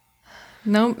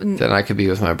 Nope. Then I could be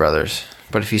with my brothers.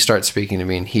 But if he starts speaking to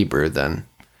me in Hebrew, then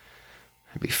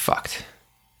I'd be fucked.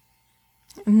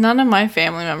 None of my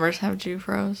family members have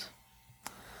Jewfros.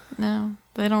 No,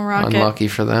 they don't rock it. Unlucky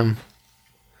for them.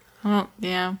 Well,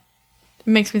 yeah. It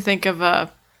makes me think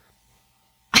of,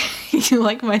 you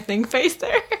like my think face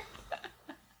there?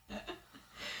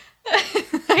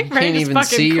 You can't even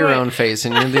see your own face,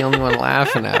 and you're the only one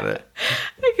laughing at it.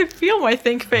 I could feel my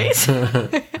think face.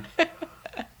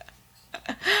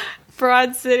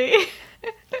 Broad City.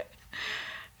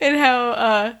 And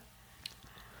how,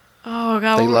 oh,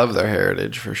 God. They love their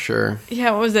heritage, for sure.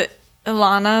 Yeah, what was it?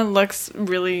 Ilana looks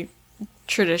really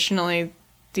traditionally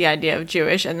the idea of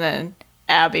Jewish, and then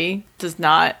Abby does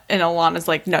not. And Ilana's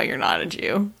like, "No, you're not a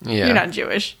Jew. Yeah. You're not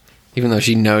Jewish." Even though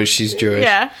she knows she's Jewish.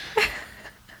 Yeah.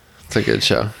 It's a good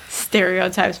show.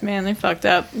 Stereotypes, man, they fucked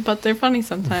up. But they're funny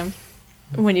sometimes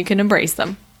when you can embrace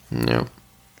them. Yeah.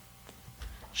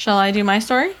 Shall I do my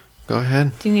story? Go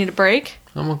ahead. Do you need a break?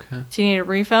 I'm okay. Do you need a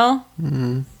refill?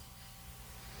 Mm-hmm.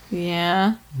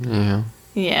 Yeah. Yeah.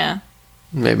 Yeah.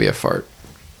 Maybe a fart.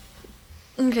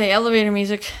 Okay, elevator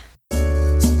music.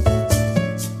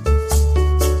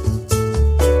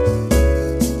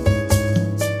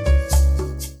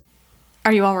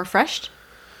 Are you all refreshed?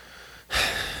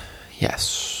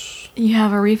 Yes. You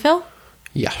have a refill?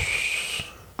 Yes.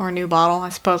 Or a new bottle, I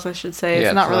suppose I should say. Yeah,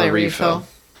 It's not really a refill.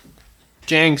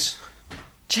 Jinx.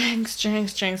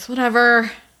 Jinx.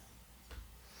 Whatever.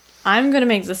 I'm going to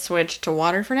make the switch to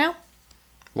Waterford now.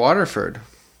 Waterford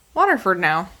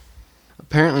now.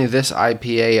 Apparently this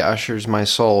IPA ushers my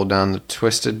soul down the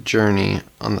twisted journey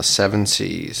on the 7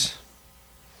 seas.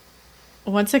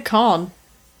 What's it called?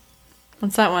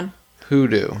 What's that one?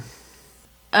 Hoodoo.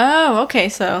 Oh, okay,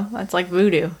 so that's like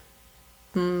voodoo.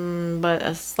 But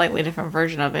a slightly different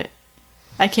version of it.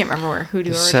 I can't remember where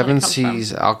hoodoo The originally 7 comes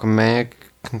seas from. alchemic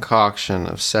concoction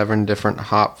of 7 different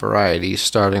hop varieties,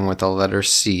 starting with the letter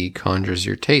C, conjures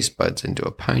your taste buds into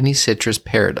a piney citrus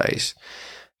paradise,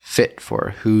 fit for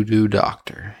a hoodoo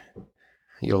doctor.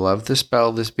 You'll love the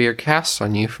spell this beer casts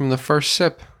on you from the first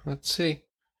sip. Let's see.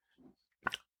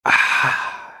 Love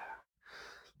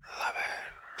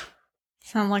it.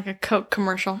 Sound like a Coke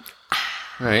commercial.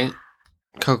 Right?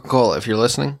 Coca-Cola, if you're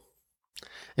listening.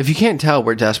 If you can't tell,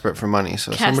 we're desperate for money,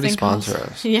 so somebody sponsor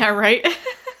us. Yeah, right?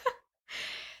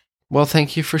 Well,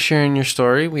 thank you for sharing your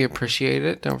story. We appreciate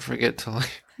it. Don't forget to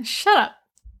like. Shut up.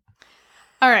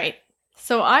 All right.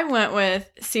 So I went with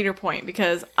Cedar Point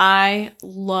because I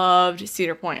loved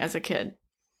Cedar Point as a kid.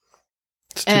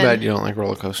 It's too bad you don't like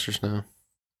roller coasters now.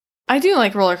 I do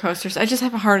like roller coasters. I just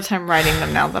have a harder time riding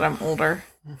them now that I'm older.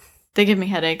 They give me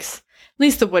headaches. At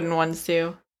least the wooden ones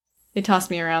do. They toss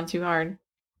me around too hard.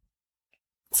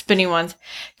 Spinny ones.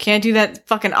 Can't do that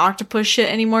fucking octopus shit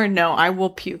anymore. No, I will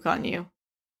puke on you.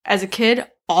 As a kid,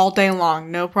 all day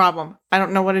long, no problem. I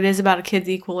don't know what it is about a kid's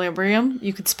equilibrium.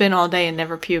 You could spin all day and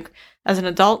never puke. As an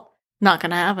adult, not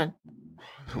gonna happen.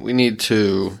 We need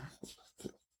to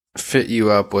fit you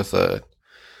up with a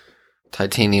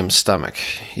titanium stomach.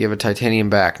 You have a titanium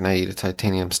back, now you need a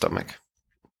titanium stomach.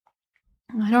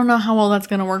 I don't know how well that's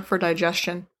gonna work for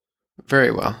digestion. Very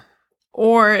well.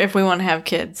 Or if we want to have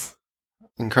kids.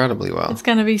 Incredibly well. It's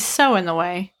gonna be so in the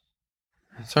way.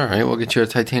 It's alright, we'll get you a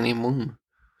titanium womb.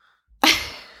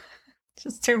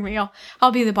 Just turn me off.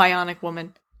 I'll be the bionic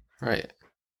woman. Right.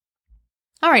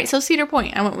 All right, so Cedar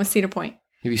Point. I went with Cedar Point.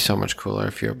 You'd be so much cooler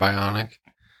if you're bionic.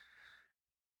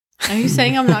 Are you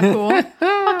saying I'm not cool?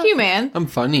 Fuck you, man. I'm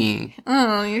funny.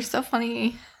 Oh, you're so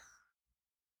funny.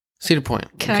 Cedar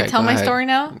Point. Can I tell my story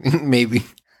now? Maybe.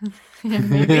 Yeah,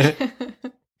 maybe.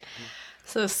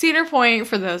 So Cedar Point,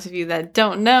 for those of you that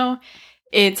don't know,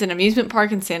 it's an amusement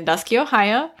park in Sandusky,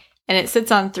 Ohio, and it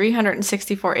sits on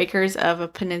 364 acres of a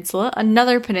peninsula,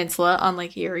 another peninsula on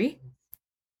Lake Erie.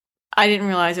 I didn't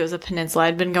realize it was a peninsula.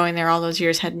 I'd been going there all those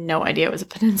years, had no idea it was a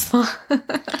peninsula.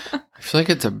 I feel like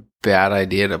it's a bad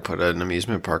idea to put an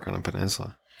amusement park on a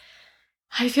peninsula.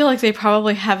 I feel like they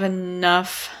probably have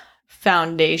enough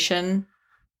foundation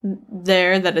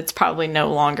there that it's probably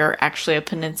no longer actually a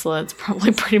peninsula. It's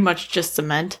probably pretty much just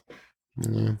cement.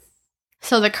 Yeah.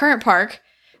 So the current park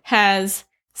has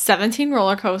 17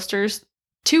 roller coasters,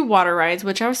 2 water rides,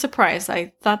 which I was surprised.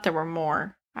 I thought there were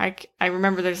more. I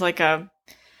remember there's like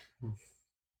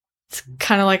it's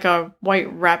kind of like a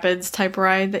White Rapids type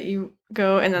ride that you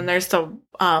go, and then there's the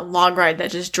log ride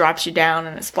that just drops you down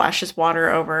and it splashes water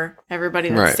over everybody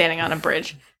that's standing on a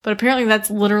bridge. But apparently that's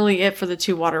literally it for the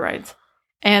 2 water rides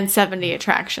and 70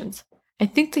 attractions. I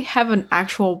think they have an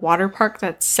actual water park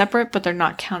that's separate, but they're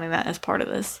not counting that as part of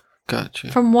this.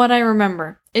 Gotcha. From what I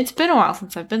remember. It's been a while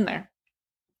since I've been there.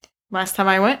 Last time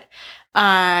I went,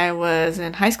 I was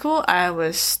in high school. I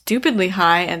was stupidly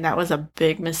high, and that was a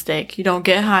big mistake. You don't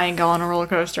get high and go on a roller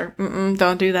coaster.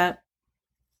 Don't do that.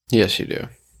 Yes, you do.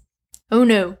 Oh,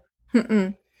 no.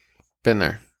 Been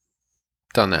there.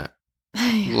 Done that.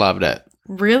 Loved it.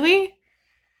 Really?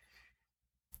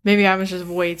 Maybe I was just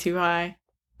way too high.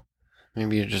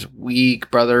 Maybe you're just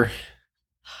weak, brother.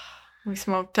 We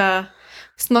smoked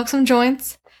some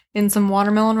joints in some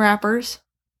watermelon wraps.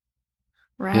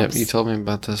 Yep, you told me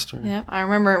about this story. Yep, I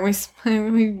remember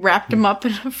we wrapped them up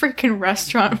in a freaking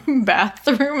restaurant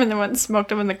bathroom and then went and smoked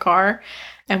them in the car,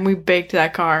 and we baked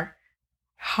that car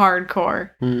hardcore.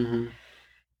 Mm-hmm.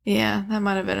 Yeah, that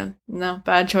might have been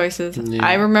bad choices. Yeah.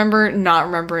 I remember not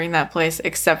remembering that place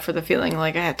except for the feeling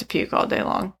like I had to puke all day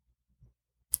long.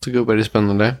 It's a good way to spend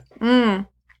the day.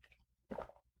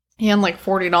 And like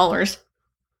 $40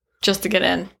 just to get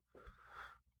in.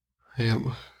 Yep.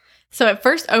 So it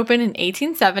first opened in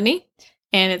 1870,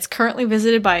 and it's currently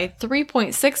visited by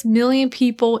 3.6 million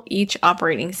people each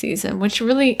operating season, which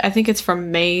really, I think it's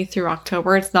from May through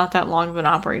October. It's not that long of an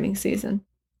operating season.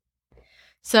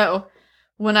 So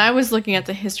when I was looking at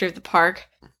the history of the park,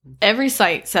 every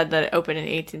site said that it opened in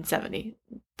 1870.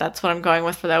 That's what I'm going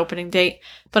with for the opening date.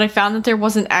 But I found that there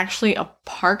wasn't actually a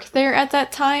park there at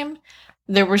that time.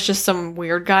 There was just some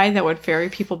weird guy that would ferry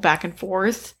people back and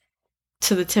forth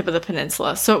to the tip of the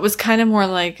peninsula. So it was kind of more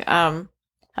like a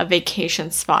vacation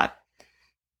spot.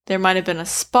 There might have been a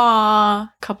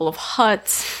spa, a couple of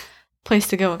huts, place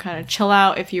to go and kind of chill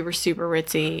out if you were super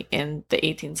ritzy in the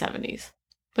 1870s.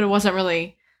 But it wasn't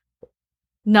really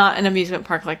not an amusement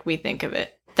park like we think of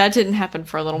it. That didn't happen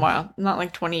for a little while, not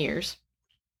like 20 years.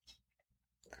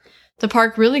 The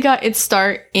park really got its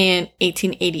start in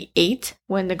 1888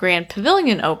 when the Grand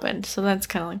Pavilion opened. So that's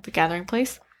kind of like the gathering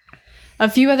place. A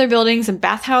few other buildings and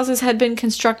bathhouses had been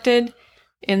constructed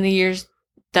in the years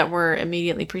that were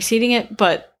immediately preceding it,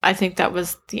 but I think that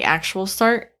was the actual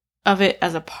start of it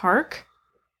as a park.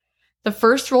 The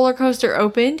first roller coaster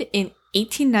opened in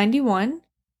 1891,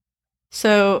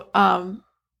 so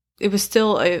it was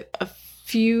still a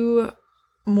few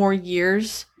more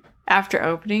years after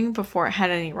opening before it had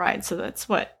any rides, so that's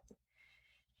what?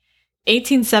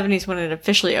 1870s when it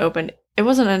officially opened. It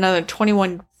wasn't another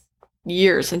 21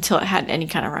 years until it had any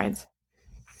kind of rides.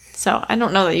 So I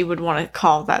don't know that you would want to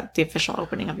call that the official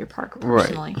opening of your park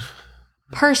personally. Right.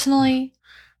 Personally.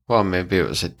 Well, maybe it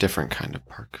was a different kind of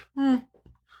park.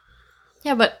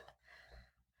 Yeah, but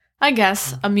I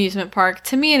guess amusement park.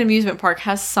 To me, an amusement park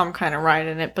has some kind of ride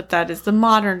in it, but that is the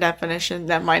modern definition.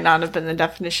 That might not have been the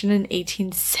definition in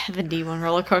 1870 when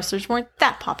roller coasters weren't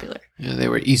that popular. Yeah, they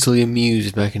were easily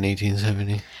amused back in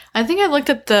 1870. I think I looked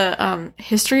up the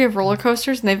history of roller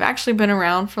coasters, and they've actually been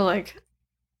around for like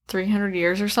 300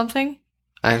 years or something.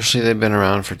 Actually, they've been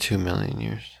around for 2 million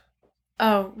years.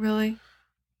 Oh, really?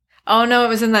 Oh, no, it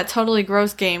was in that Totally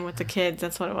Gross game with the kids.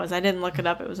 That's what it was. I didn't look it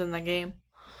up. It was in the game.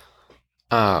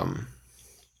 The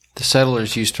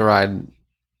settlers used to ride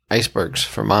icebergs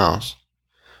for miles,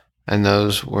 and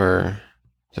those were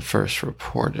the first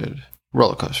reported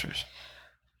roller coasters.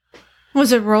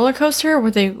 Was it roller coaster, or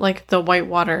were they like the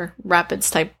whitewater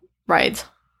rapids type rides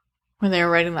when they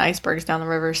were riding the icebergs down the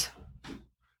rivers?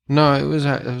 No, it was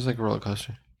like a roller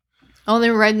coaster. Oh, they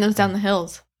were riding those down the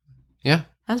hills. Yeah.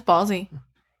 That's ballsy.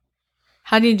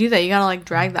 How do you do that? You gotta like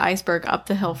drag the iceberg up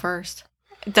the hill first.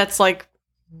 That's like,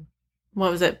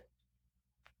 what was it?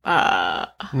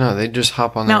 No, they just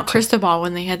hop on Mount Cristobal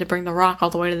when they had to bring the rock all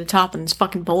the way to the top and it's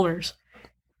fucking boulders.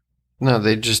 No,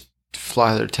 they just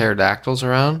fly their pterodactyls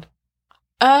around.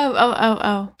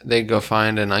 Oh. They go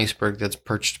find an iceberg that's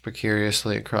perched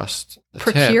precariously across the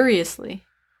tip. Precariously.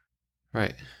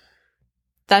 Right.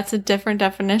 That's a different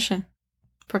definition.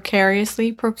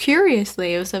 Precariously.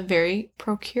 It was a very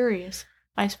precarious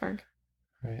iceberg.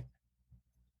 Right.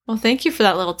 Well, thank you for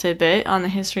that little tidbit on the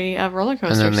history of roller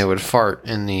coasters. And then they would fart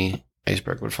and the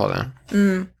iceberg would fall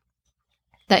down.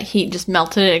 That heat just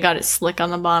melted it. It got it slick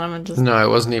on the bottom and just... No, it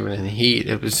wasn't even in heat.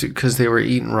 It was because they were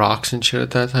eating rocks and shit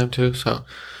at that time too. So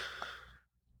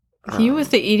you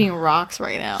with the eating rocks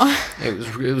right now.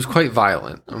 it was quite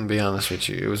violent. I'm gonna be honest with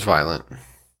you. It was violent.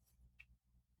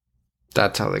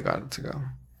 That's how they got it to go.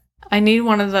 I need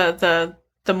one of the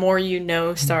more you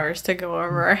know stars to go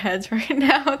over our heads right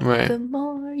now. Right. The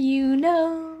more you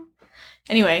know.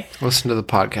 Anyway. Listen to the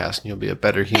podcast and you'll be a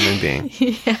better human being.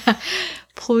 Yeah.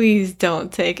 Please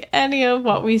don't take any of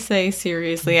what we say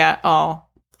seriously at all.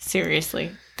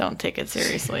 Seriously. Don't take it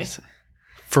seriously.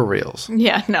 For reals.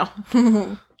 Yeah,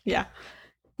 no. Yeah.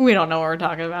 We don't know what we're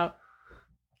talking about.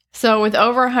 So with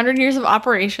over 100 years of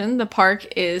operation, the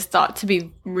park is thought to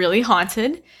be really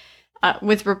haunted,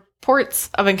 with reports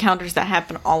of encounters that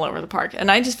happen all over the park.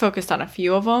 And I just focused on a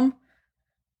few of them.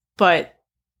 But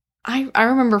I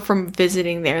remember from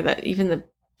visiting there that even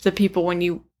the people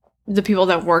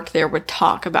that worked there would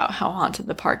talk about how haunted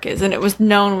the park is. And it was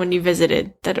known when you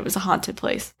visited that it was a haunted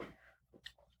place.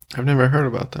 I've never heard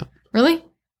about that. Really?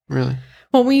 Really?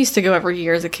 Well, we used to go every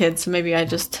year as a kid, so maybe I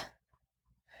just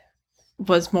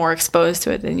was more exposed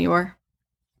to it than you were.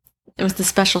 It was the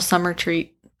special summer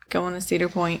treat going to Cedar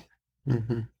Point.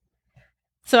 Mm-hmm.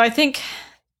 So I think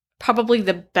probably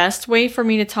the best way for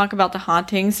me to talk about the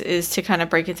hauntings is to kind of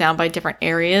break it down by different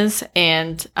areas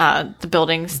and the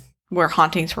buildings where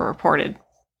hauntings were reported,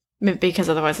 because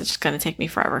otherwise it's just going to take me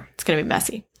forever. It's going to be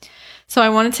messy. So I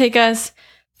want to take us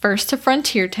first to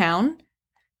Frontier Town,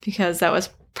 because that was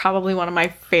probably one of my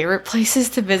favorite places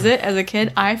to visit as a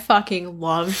kid. I fucking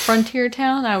loved Frontier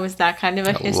Town. I was that kind of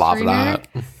a history nerd.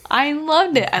 I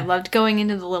loved it. I loved going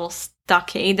into the little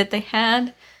stockade that they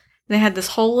had. They had this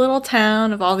whole little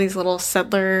town of all these little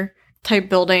settler type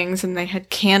buildings, and they had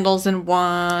candles in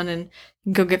one and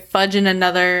you could go get fudge in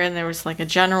another, and there was like a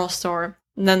general store.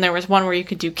 And then there was one where you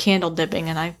could do candle dipping,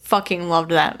 and I fucking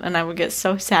loved that. And I would get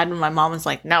so sad when my mom was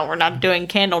like, no, we're not doing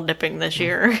candle dipping this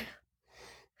year.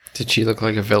 Did she look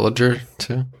like a villager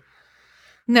too?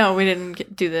 No, we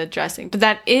didn't do the dressing. But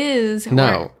that is...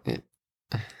 No.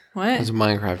 What? It was a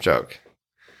Minecraft joke.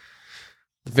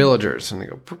 The villagers, and they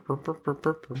go... Burr, burr, burr, burr,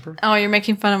 burr, burr. Oh, you're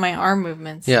making fun of my arm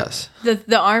movements. Yes.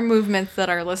 The arm movements that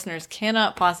our listeners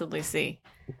cannot possibly see.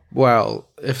 Well,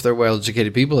 if they're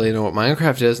well-educated people, they know what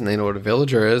Minecraft is, and they know what a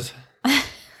villager is.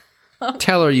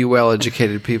 Tell her, you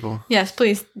well-educated people. Yes,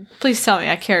 please tell me.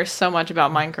 I care so much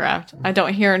about Minecraft. I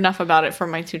don't hear enough about it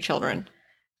from my two children.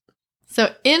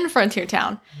 So in Frontier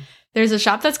Town, there's a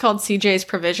shop that's called CJ's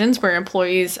Provisions, where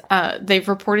employees, they've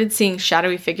reported seeing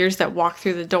shadowy figures that walk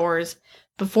through the doors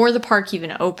before the park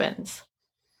even opens,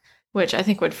 which I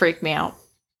think would freak me out.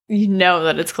 You know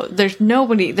that it's closed.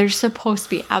 There's supposed to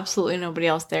be absolutely nobody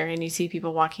else there, and you see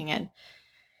people walking in.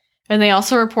 And they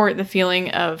also report the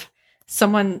feeling of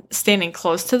someone standing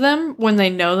close to them when they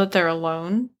know that they're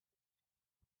alone.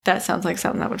 That sounds like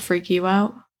something that would freak you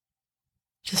out.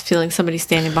 Just feeling somebody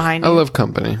standing behind you. I love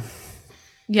company.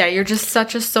 Yeah, you're just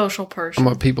such a social person.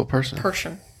 I'm a people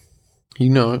person. You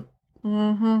know it.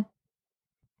 Mm-hmm.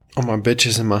 All my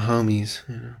bitches and my homies.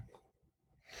 Yeah.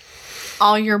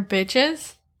 All your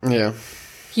bitches? Yeah.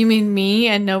 You mean me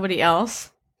and nobody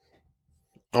else?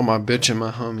 All my bitch and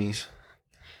my homies.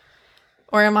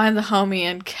 Or am I the homie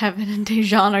and Kevin and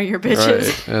Dejan are your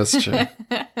bitches? Right, that's true.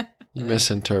 You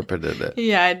misinterpreted it.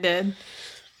 Yeah, I did.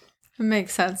 It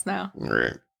makes sense now.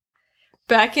 Right.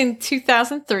 Back in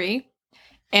 2003,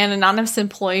 an anonymous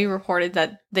employee reported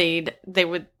that they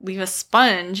would leave a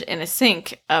sponge in a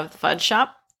sink of the fudge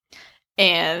shop,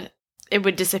 and it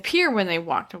would disappear when they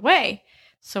walked away.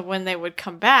 So when they would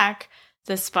come back,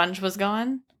 the sponge was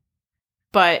gone.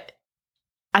 But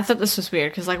I thought this was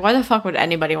weird, because, like, why the fuck would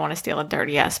anybody want to steal a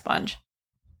dirty-ass sponge?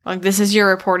 Like, this is your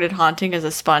reported haunting, as a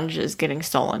sponge is getting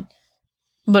stolen.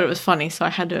 But it was funny, so I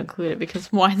had to include it,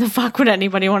 because why the fuck would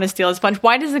anybody want to steal a sponge?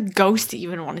 Why does a ghost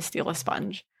even want to steal a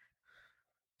sponge?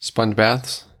 Sponge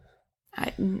baths?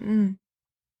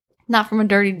 Not from a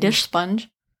dirty dish sponge.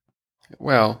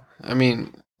 Well, I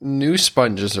mean, new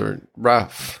sponges are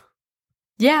rough.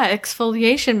 Yeah,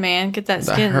 exfoliation, man. Get that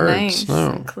skin nice no.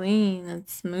 and clean and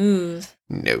smooth.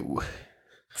 No.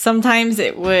 Sometimes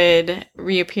it would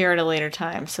reappear at a later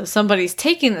time. So somebody's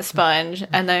taking the sponge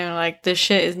and they're like, this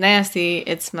shit is nasty.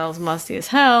 It smells musty as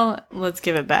hell. Let's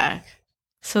give it back.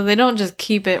 So they don't just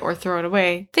keep it or throw it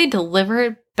away. They deliver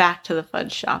it back to the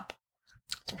fudge shop.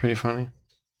 It's pretty funny.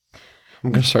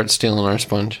 I'm going to start stealing our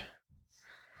sponge.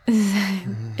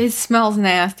 It smells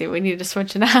nasty. We need to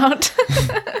switch it out.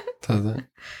 Does it?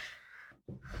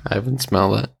 I haven't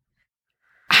smelled it.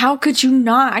 How could you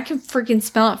not? I can freaking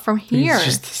smell it from here. It's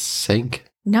just the sink.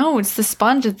 No, it's the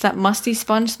sponge. It's that musty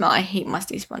sponge smell. I hate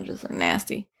musty sponges. They're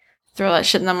nasty. Throw that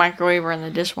shit in the microwave or in the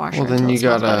dishwasher. Well, then you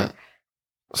gotta gotta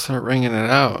start wringing it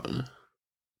out.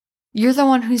 You're the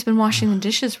one who's been washing the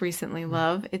dishes recently,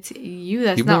 love. It's you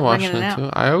that's You've not been washing wringing it out. too.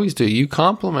 I always do. You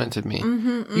complimented me.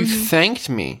 You thanked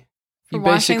me. For You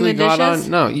washing basically the got dishes?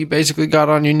 on. No, you basically got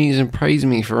on your knees and praised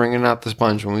me for wringing out the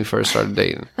sponge when we first started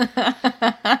dating.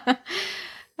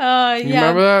 You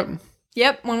Yeah. remember that?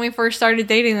 Yep, when we first started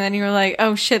dating, then you were like,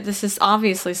 oh shit, this is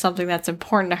obviously something that's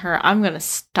important to her. I'm going to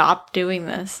stop doing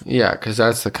this. Yeah, because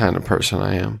that's the kind of person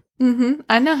I am.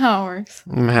 I know how it works.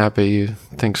 I'm happy you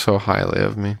think so highly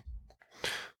of me.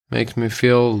 Makes me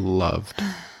feel loved.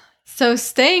 So,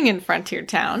 staying in Frontier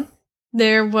Town,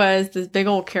 there was this big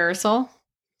old carousel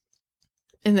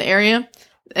in the area,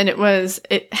 and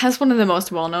it has one of the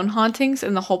most well-known hauntings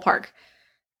in the whole park.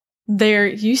 There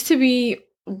used to be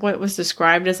what was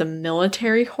described as a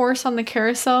military horse on the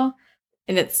carousel,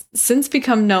 and it's since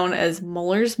become known as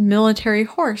Muller's military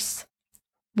horse,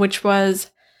 which was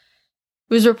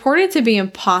reported to be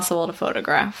impossible to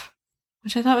photograph,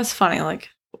 which I thought was funny. Like,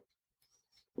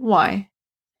 why?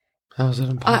 How is it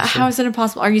impossible? How is it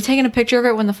impossible? Are you taking a picture of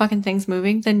it when the fucking thing's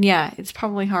moving? Then yeah, it's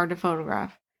probably hard to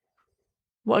photograph.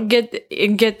 Well,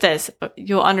 get this.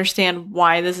 You'll understand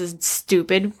why this is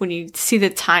stupid when you see the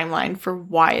timeline for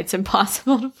why it's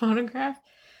impossible to photograph.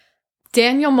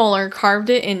 Daniel Muller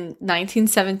carved it in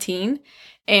 1917.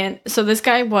 And so this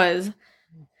guy was,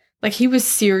 like, he was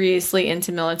seriously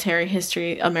into military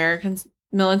history, American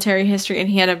military history, and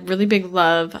he had a really big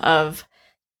love of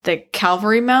the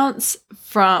cavalry mounts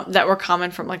that were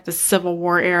common from, like, the Civil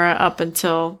War era up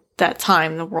until that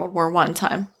time, the World War I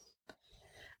time.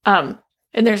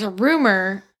 And there's a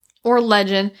rumor or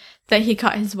legend that he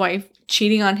caught his wife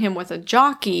cheating on him with a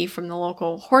jockey from the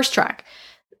local horse track.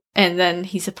 And then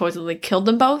he supposedly killed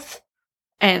them both.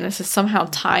 And this is somehow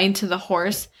tied to the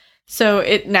horse. So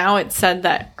it's said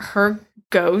that her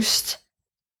ghost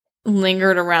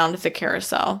lingered around the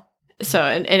carousel. So,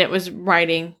 and it was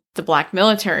riding the black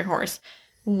military horse.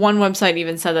 One website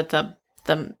even said that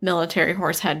the military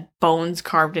horse had bones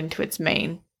carved into its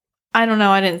mane. I don't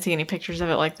know. I didn't see any pictures of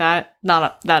it like that.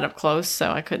 Not that up close,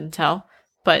 so I couldn't tell.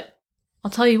 But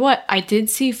I'll tell you what, I did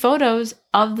see photos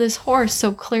of this horse,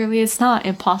 so clearly it's not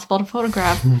impossible to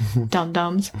photograph.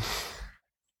 Dum-dums.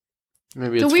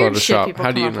 Maybe it's Photoshop.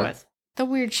 How do you know? The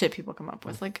weird shit people come up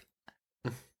with. Like,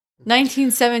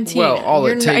 1917. Well,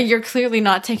 you're clearly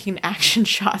not taking action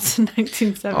shots in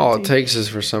 1917. All it takes is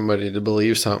for somebody to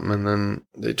believe something, and then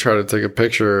they try to take a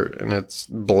picture, and it's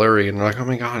blurry, and they're like, oh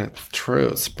my god, it's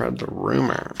true. Spread the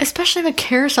rumor. Especially the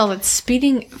carousel that's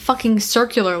speeding fucking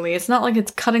circularly. It's not like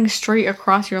it's cutting straight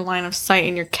across your line of sight,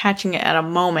 and you're catching it at a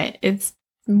moment. It's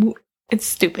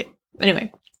stupid.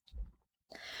 Anyway.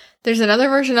 There's another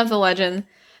version of the legend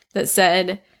that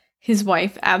said his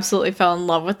wife absolutely fell in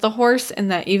love with the horse, and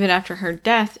that even after her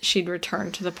death, she'd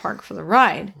return to the park for a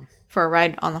ride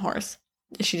on the horse.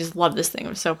 She just loved this thing. It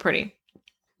was so pretty.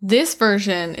 This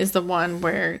version is the one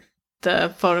where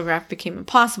the photograph became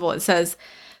impossible. It says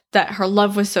that her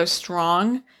love was so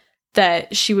strong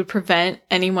that she would prevent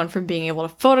anyone from being able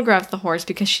to photograph the horse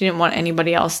because she didn't want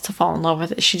anybody else to fall in love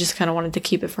with it. She just kind of wanted to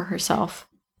keep it for herself.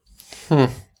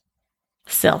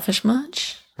 Selfish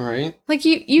much? Right? Like,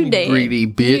 you did. Greedy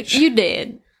bitch. You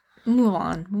did. Move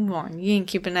on. You ain't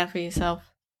keeping that for yourself.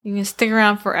 You can stick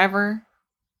around forever.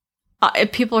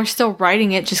 If people are still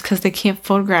writing it just because they can't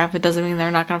photograph it doesn't mean they're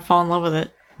not going to fall in love with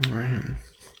it. Right.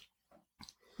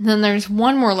 Then there's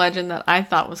one more legend that I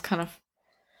thought was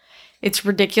it's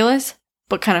ridiculous,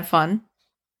 but kind of fun.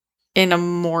 In a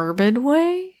morbid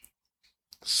way.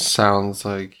 Sounds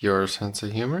like your sense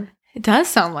of humor. It does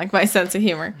sound like my sense of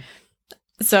humor.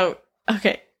 So,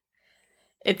 okay.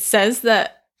 It says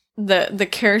that the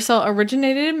carousel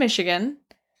originated in Michigan,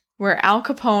 where Al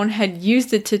Capone had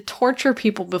used it to torture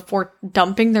people before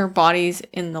dumping their bodies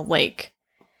in the lake.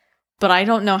 But I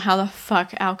don't know how the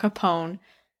fuck Al Capone,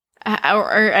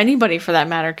 or anybody for that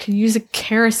matter, can use a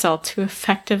carousel to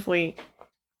effectively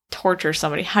torture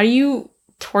somebody. How do you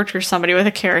torture somebody with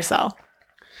a carousel?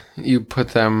 You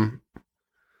tie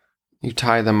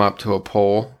them up to a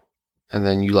pole, and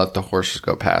then you let the horses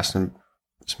go past and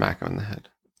smack them in the head.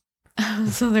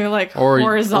 So they're like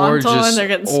horizontal and they're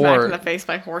getting smacked in the face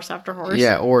by horse after horse.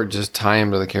 Yeah, or just tie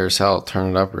them to the carousel,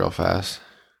 turn it up real fast.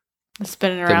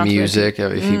 Spinning around. The music,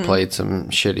 if you played some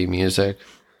shitty music,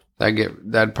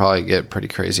 that'd probably get pretty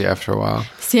crazy after a while.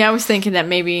 See, I was thinking that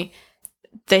maybe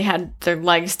they had their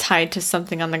legs tied to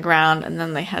something on the ground, and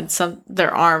then they had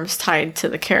their arms tied to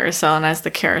the carousel, and as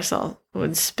the carousel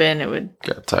would spin, it would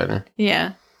get tighter.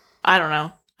 Yeah. I don't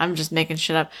know. I'm just making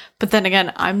shit up. But then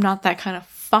again, I'm not that kind of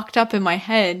fucked up in my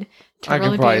head to I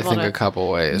really could be probably able think to. a couple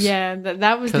ways. Yeah,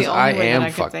 that was the Because only I way that am I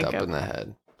could fucked think up of. in the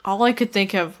head. All I could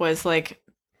think of was like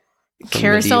Some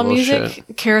carousel medieval music.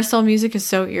 shit. Carousel music is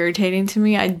so irritating to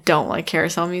me. I don't like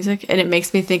carousel music, and it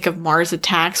makes me think of Mars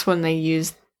Attacks when they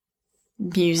use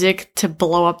music to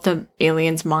blow up the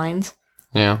aliens' minds,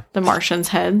 Yeah. the Martians'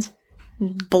 heads,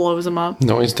 blows them up.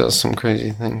 Noise does some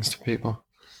crazy things to people.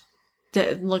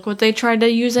 Look what they tried to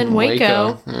use in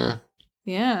Waco. Yeah.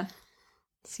 Yeah.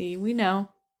 See, we know.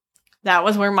 That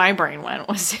was where my brain went,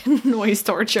 was in noise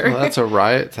torture. Well, that's a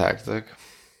riot tactic.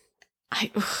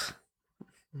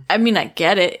 I mean, I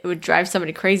get it. It would drive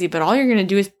somebody crazy, but all you're going to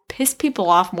do is piss people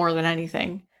off more than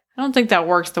anything. I don't think that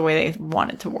works the way they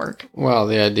want it to work. Well,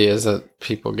 the idea is that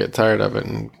people get tired of it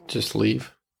and just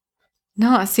leave.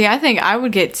 No, see, I think I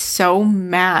would get so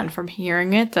mad from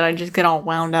hearing it that I just get all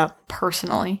wound up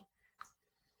personally.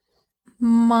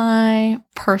 My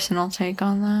personal take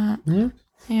on that. Yeah.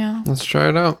 Yeah. Let's try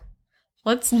it out.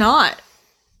 Let's not.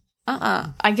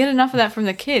 I get enough of that from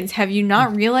the kids. Have you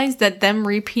not realized that them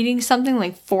repeating something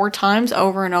like 4 times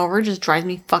over and over just drives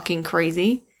me fucking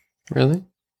crazy? Really?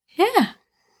 Yeah.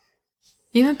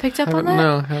 You haven't picked up on that?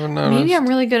 No, haven't noticed. Maybe I'm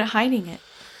really good at hiding it.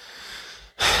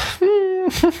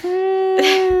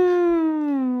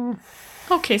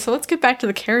 Okay, so let's get back to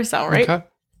the carousel, right? Okay.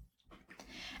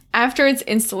 After its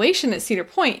installation at Cedar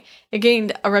Point, it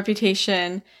gained a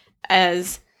reputation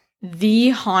as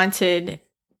the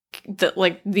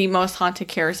most haunted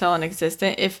carousel in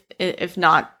existence, if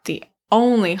not the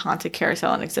only haunted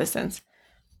carousel in existence.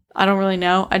 I don't really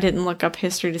know. I didn't look up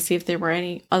history to see if there were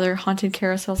any other haunted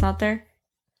carousels out there.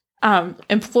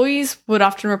 Employees would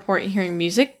often report hearing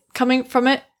music coming from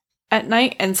it at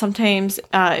night, and sometimes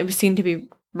it was seen to be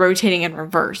rotating in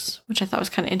reverse, which I thought was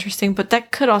kind of interesting, but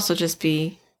that could also just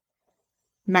be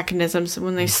mechanisms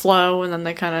when they slow and then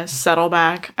they kind of settle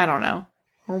back. I don't know.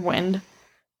 Or wind.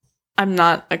 I'm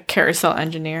not a carousel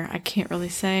engineer. I can't really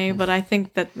say, but I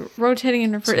think that rotating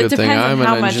in reverse, it depends on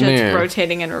how much it's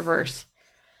rotating in reverse.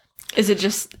 Is it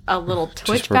just a little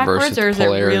twitch backwards, or is it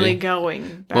really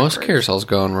going backwards? Most carousels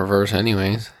go in reverse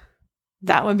anyways.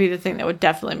 That would be the thing that would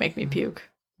definitely make me puke.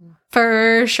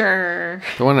 For sure.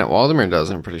 The one at Waldemar does,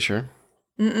 I'm pretty sure.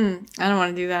 I don't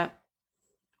want to do that.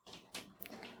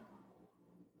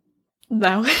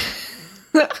 That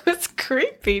was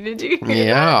creepy. Did you hear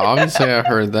Yeah, obviously I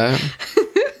heard that.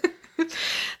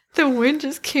 The wind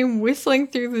just came whistling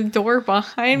through the door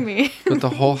behind me. But the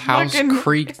whole house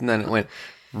creaked and then it went...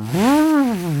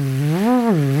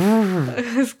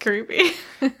 It was creepy.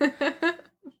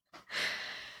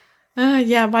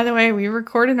 Yeah, by the way, we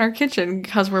record in our kitchen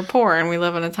because we're poor and we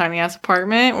live in a tiny ass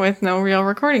apartment with no real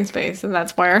recording space. And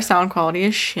that's why our sound quality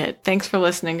is shit. Thanks for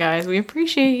listening, guys. We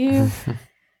appreciate you.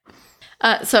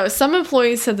 So some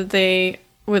employees said that they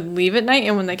would leave at night,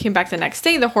 and when they came back the next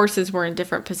day, the horses were in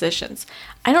different positions.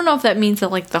 I don't know if that means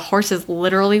that like the horses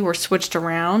literally were switched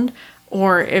around,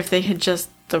 or if they had just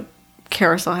the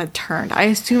carousel had turned. I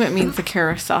assume it means the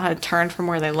carousel had turned from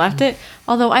where they left it.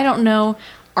 Although I don't know.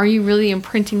 Are you really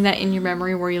imprinting that in your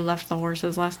memory where you left the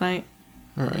horses last night?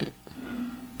 All right.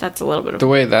 That's a little bit of the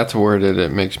way that's worded.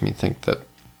 It makes me think that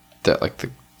like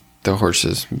the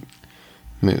horses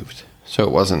moved. So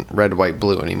it wasn't red, white,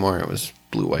 blue anymore. It was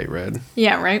blue, white, red.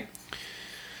 Yeah, right.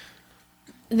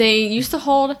 They used to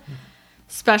hold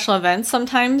special events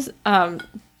sometimes, and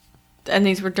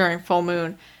these were during full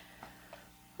moon.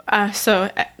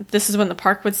 So this is when the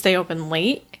park would stay open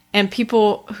late, and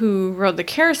people who rode the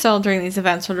carousel during these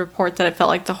events would report that it felt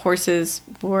like the horses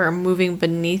were moving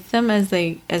beneath them as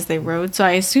they rode. So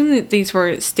I assume that these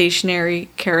were stationary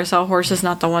carousel horses,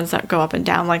 not the ones that go up and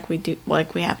down like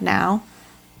we have now.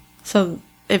 So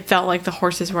it felt like the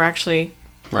horses were actually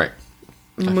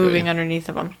moving underneath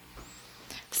of them.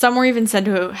 Some were even said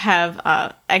to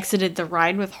have exited the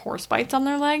ride with horse bites on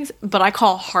their legs, but I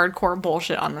call hardcore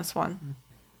bullshit on this one.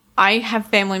 I have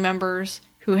family members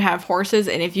who have horses,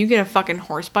 and if you get a fucking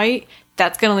horse bite,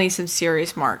 that's going to leave some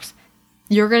serious marks.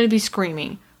 You're going to be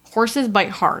screaming. Horses bite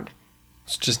hard.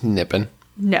 It's just nipping.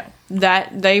 No,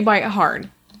 they bite hard.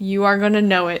 You are going to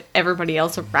know it. Everybody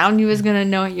else around you is going to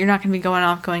know it. You're not going to be going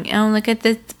off going, oh, look at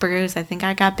this bruise. I think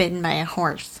I got bitten by a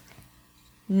horse.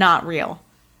 Not real.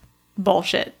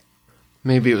 Bullshit.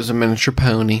 Maybe it was a miniature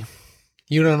pony.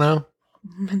 You don't know.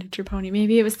 Miniature pony.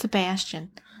 Maybe it was Sebastian.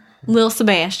 Lil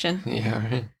Sebastian. Yeah,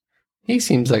 right. He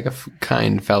seems like a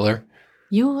kind feller.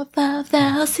 You're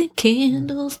 5,000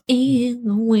 candles in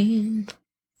the wind.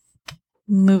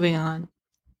 Moving on.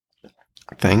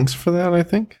 Thanks for that, I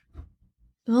think.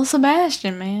 Lil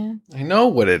Sebastian, man. I know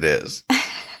what it is.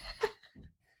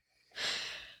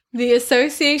 The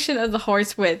association of the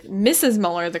horse with Mrs.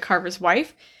 Muller, the carver's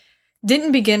wife,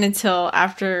 didn't begin until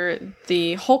after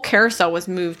the whole carousel was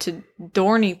moved to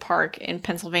Dorney Park in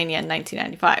Pennsylvania in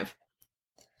 1995.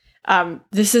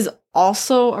 This is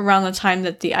also around the time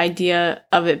that the idea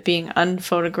of it being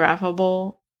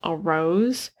unphotographable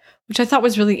arose, which I thought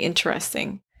was really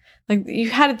interesting. Like, you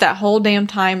had it that whole damn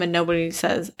time and nobody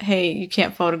says, hey, you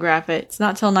can't photograph it. It's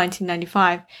not till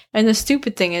 1995. And the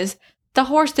stupid thing is, the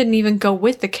horse didn't even go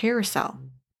with the carousel.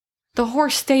 The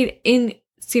horse stayed in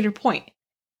Cedar Point.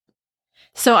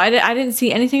 So I didn't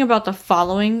see anything about the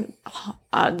following,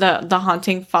 the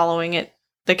haunting following it,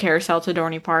 the carousel to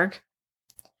Dorney Park.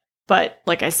 But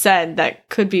like I said, that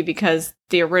could be because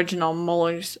the original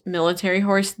Muller's military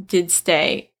horse did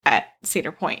stay at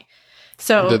Cedar Point.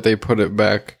 So did they put it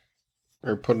back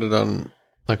or put it on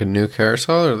like a new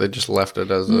carousel, or they just left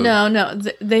it as a... No.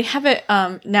 They have it,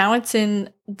 now it's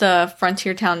in the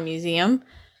Frontier Town Museum.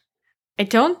 I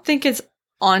don't think it's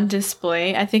on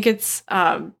display. I think it's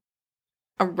a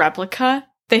replica.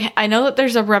 I know that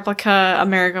there's a replica, a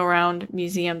merry-go-round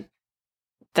museum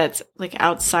that's like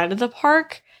outside of the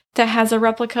park that has a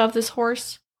replica of this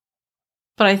horse.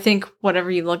 But I think whatever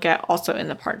you look at also in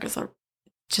the park is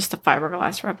just a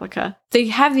fiberglass replica. They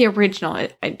have the original.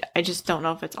 I just don't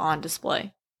know if it's on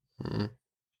display.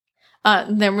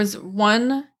 There was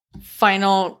one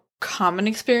final common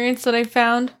experience that I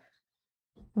found,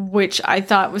 which I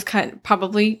thought was kind of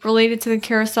probably related to the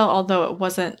carousel, although it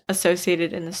wasn't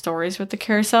associated in the stories with the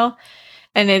carousel.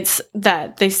 And it's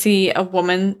that they see a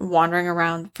woman wandering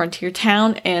around Frontier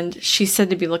Town, and she's said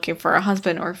to be looking for a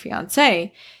husband or a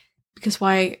fiancé. Because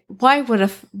why would a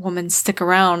woman stick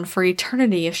around for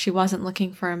eternity if she wasn't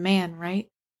looking for a man, right?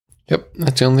 Yep,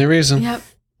 that's the only reason. Yep.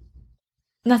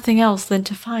 Nothing else than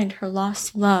to find her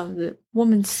lost love. The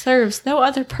woman serves no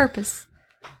other purpose.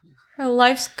 Her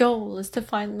life's goal is to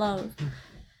find love.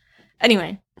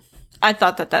 Anyway, I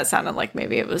thought that sounded like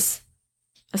maybe it was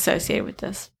associated with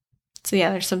this. So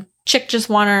yeah, there's some chick just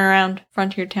wandering around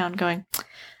Frontier Town going,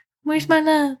 where's my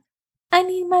love? I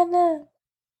need my love.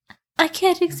 I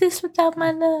can't exist without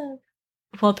my love.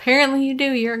 Well, apparently you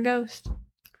do. You're a ghost.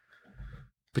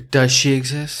 But does she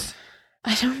exist?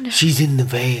 I don't know. She's in the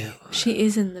veil. She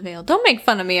is in the veil. Don't make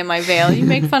fun of me in my veil. You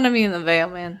make fun of me in the veil,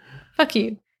 man. Fuck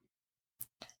you.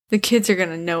 The kids are going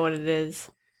to know what it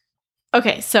is.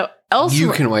 Okay, so elsewhere.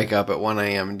 You can wake up at 1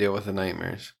 a.m. and deal with the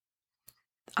nightmares.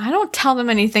 I don't tell them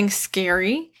anything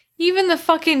scary. Even the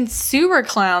fucking sewer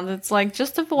clowns, it's like,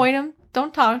 just avoid them.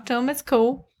 Don't talk to them. It's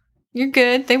cool. You're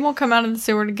good. They won't come out of the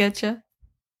sewer to get you.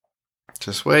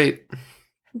 Just wait.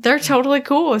 They're totally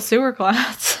cool with sewer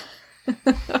clowns.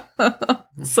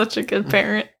 Such a good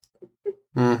parent.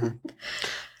 Mm-hmm.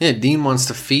 Yeah, Dean wants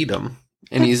to feed them,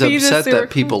 and he's upset that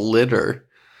people litter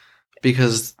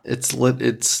because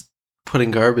it's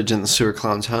putting garbage in the sewer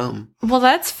clown's home. Well,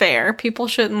 that's fair. People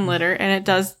shouldn't litter, and it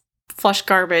does flush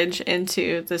garbage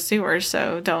into the sewer,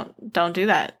 so don't do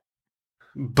that.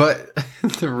 But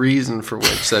the reason for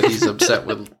which that he's upset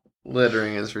with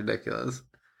littering is ridiculous.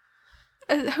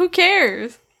 Who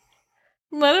cares?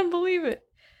 Let him believe it.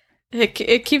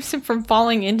 It keeps him from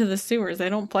falling into the sewers. They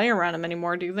don't play around him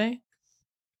anymore, do they?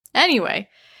 Anyway,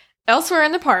 elsewhere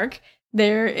in the park,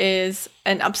 there is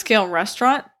an upscale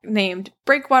restaurant named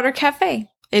Breakwater Cafe.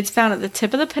 It's found at the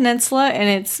tip of the peninsula, and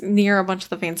it's near a bunch of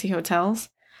the fancy hotels.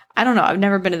 I don't know. I've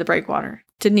never been to the Breakwater.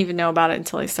 Didn't even know about it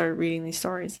until I started reading these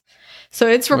stories. So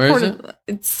it's reported.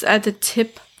 It's at the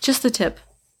tip, just the tip.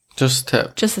 Just the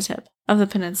tip. Just the tip of the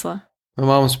peninsula. My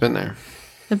mom's been there.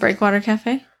 The Breakwater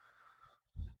Cafe?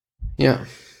 Yeah.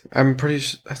 I'm pretty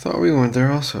sure. I thought we went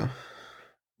there also.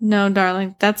 No,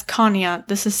 darling. That's Conneaut.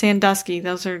 This is Sandusky.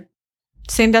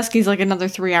 Sandusky's like another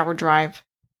 3-hour drive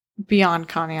beyond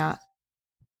Conneaut.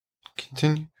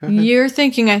 Continue. You're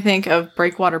thinking, I think, of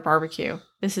Breakwater Barbecue.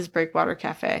 This is Breakwater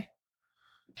Cafe.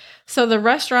 So the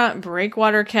restaurant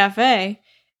Breakwater Cafe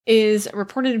is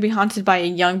reported to be haunted by a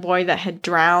young boy that had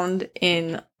drowned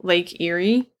in Lake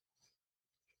Erie.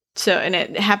 And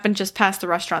it happened just past the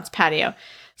restaurant's patio.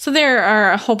 So there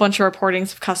are a whole bunch of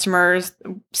reportings of customers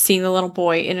seeing the little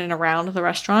boy in and around the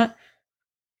restaurant.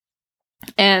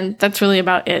 And that's really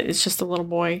about it. It's just a little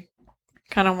boy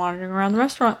kind of wandering around the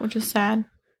restaurant, which is sad.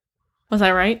 Was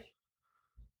I right?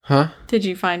 Huh? Did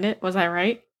you find it? Was I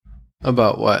right?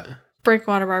 About what?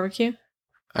 Breakwater Barbecue.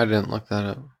 I didn't look that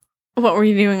up. What were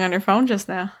you doing on your phone just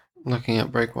now? Looking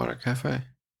at Breakwater Cafe.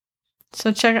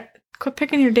 So quit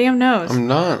picking your damn nose. I'm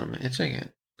not. I'm itching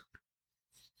it.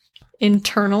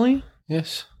 Internally?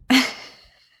 Yes.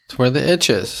 It's where the itch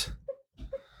is.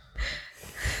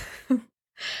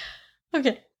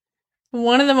 Okay.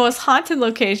 One of the most haunted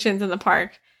locations in the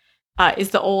park is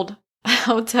the old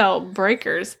Hotel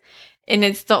Breakers. And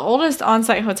it's the oldest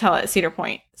on-site hotel at Cedar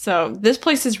Point. So this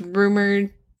place is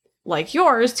rumored, like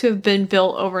yours, to have been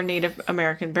built over Native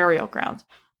American burial grounds,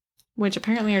 which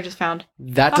apparently are just found.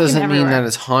 That doesn't mean that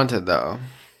it's haunted, though.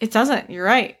 It doesn't. You're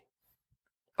right.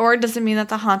 Or it doesn't mean that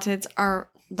the haunteds are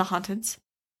the haunteds.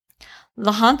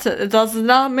 The haunted. It does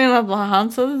not mean that the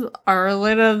haunted are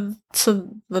related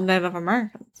to the Native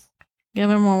Americans. Give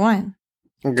me more wine.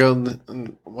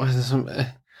 What is it?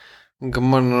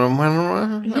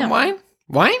 Wine?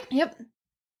 Wine? Yep.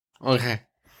 Okay.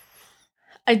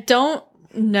 I don't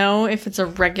know if it's a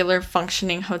regular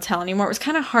functioning hotel anymore. It was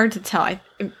kind of hard to tell.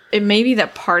 It may be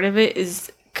that part of it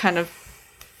is kind of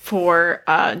for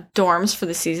dorms for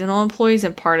the seasonal employees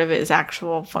and part of it is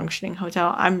actual functioning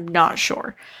hotel. I'm not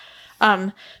sure.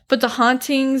 But the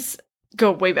hauntings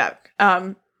go way back.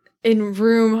 In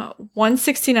room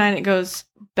 169, it goes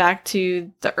back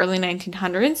to the early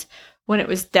 1900s when it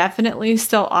was definitely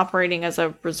still operating as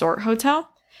a resort hotel.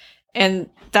 And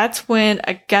that's when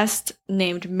a guest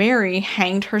named Mary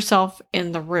hanged herself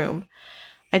in the room.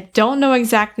 I don't know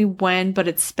exactly when, but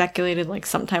it's speculated like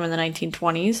sometime in the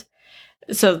 1920s.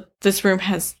 So this room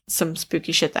has some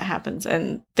spooky shit that happens.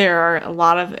 And there are a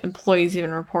lot of employees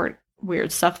even report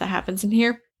weird stuff that happens in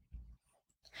here.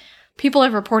 People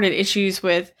have reported issues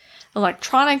with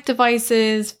electronic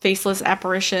devices, faceless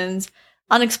apparitions,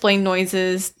 unexplained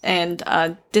noises, and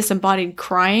disembodied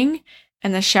crying,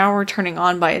 and the shower turning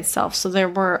on by itself. So there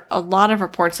were a lot of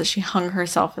reports that she hung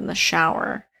herself in the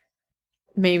shower.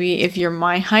 Maybe if you're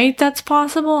my height, that's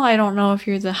possible. I don't know if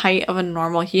you're the height of a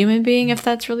normal human being, if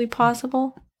that's really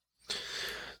possible.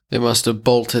 They must have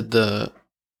bolted the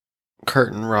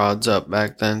curtain rods up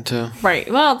back then, too.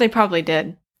 Right. Well, they probably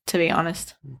did, to be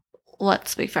honest.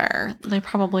 Let's be fair. They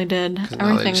probably did.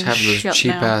 Everything they just have those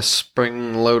cheap-ass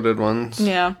spring-loaded ones.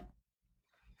 Yeah.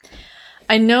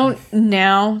 I know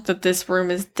now that this room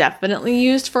is definitely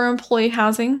used for employee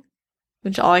housing,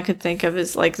 which all I could think of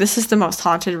is, like, this is the most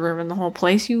haunted room in the whole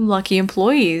place. You lucky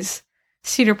employees.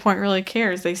 Cedar Point really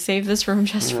cares. They saved this room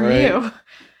just for you.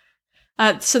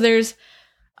 So there's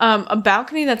a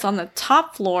balcony that's on the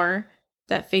top floor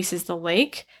that faces the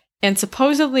lake, and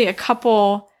supposedly a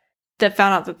couple that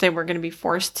found out that they were going to be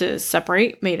forced to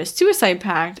separate made a suicide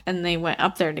pact, and they went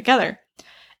up there together.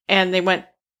 And they went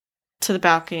to the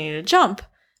balcony to jump.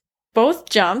 Both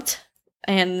jumped,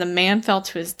 and the man fell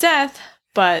to his death,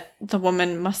 but the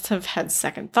woman must have had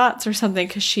second thoughts or something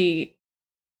because she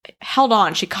held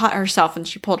on. She caught herself and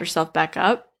she pulled herself back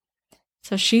up.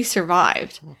 So she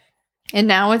survived. And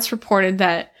now it's reported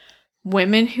that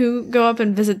women who go up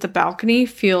and visit the balcony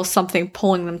feel something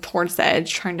pulling them towards the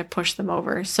edge, trying to push them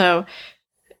over. So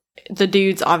the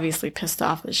dude's obviously pissed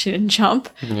off that she didn't jump.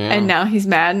 Yeah. And now he's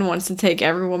mad and wants to take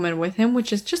every woman with him,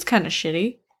 which is just kind of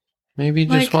shitty. Maybe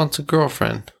he just wants a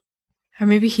girlfriend. Or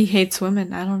maybe he hates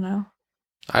women. I don't know.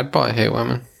 I'd probably hate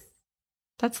women.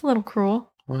 That's a little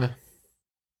cruel. Why?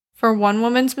 For one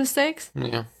woman's mistakes?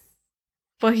 Yeah.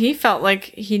 Well, he felt like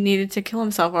he needed to kill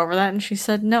himself over that, and she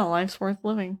said, no, life's worth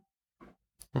living.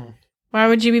 Why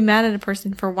would you be mad at a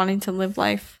person for wanting to live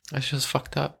life? That's just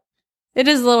fucked up. It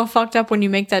is a little fucked up when you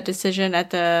make that decision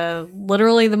at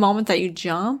literally the moment that you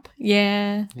jump.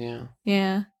 Yeah. Yeah.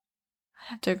 Yeah.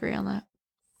 I have to agree on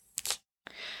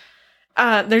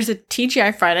that. There's a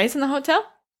TGI Fridays in the hotel.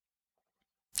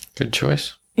 Good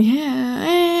choice.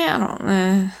 Yeah.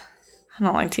 I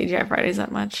don't like TGI Fridays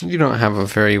that much. You don't have a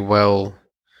very well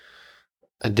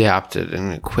adapted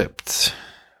and equipped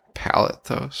palate,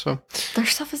 though, so their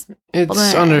stuff is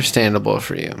understandable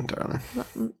for you,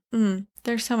 darling.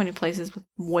 There's so many places with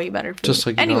way better food. Just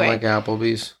like you don't like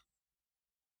Applebee's.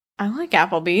 I like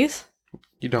Applebee's.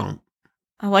 You don't.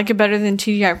 I like it better than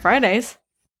TGI Fridays,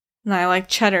 and I like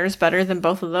Cheddar's better than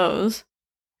both of those.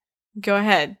 Go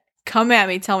ahead, come at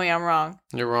me, tell me I'm wrong.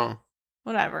 You're wrong.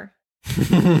 Whatever.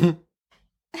 So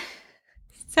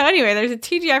anyway, there's a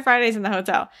TGI Fridays in the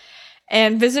hotel.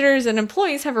 And visitors and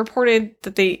employees have reported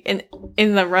that they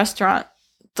in the restaurant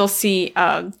they'll see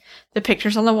the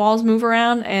pictures on the walls move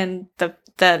around, and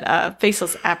that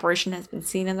faceless apparition has been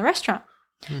seen in the restaurant.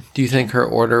 Do you think her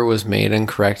order was made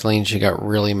incorrectly and she got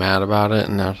really mad about it,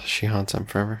 and now she haunts them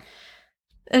forever?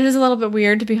 It is a little bit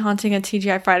weird to be haunting a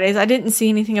TGI Fridays. I didn't see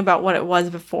anything about what it was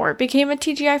before it became a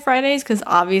TGI Fridays, because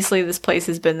obviously this place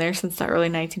has been there since the early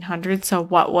 1900s. So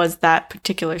what was that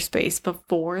particular space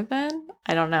before then?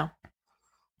 I don't know.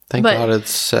 Thank God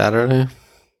it's Saturday.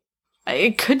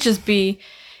 It could just be...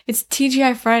 It's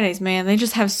TGI Fridays, man. They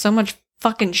just have so much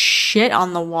fucking shit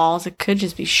on the walls. It could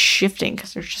just be shifting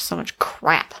because there's just so much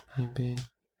crap.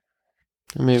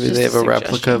 Maybe they have a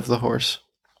replica of the horse.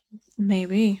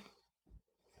 Maybe.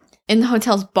 In the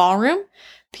hotel's ballroom,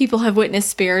 people have witnessed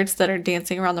spirits that are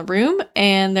dancing around the room,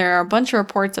 and there are a bunch of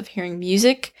reports of hearing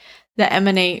music that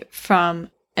emanate from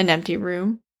an empty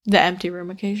room, the empty room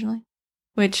occasionally,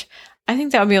 which I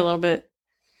think that would be a little bit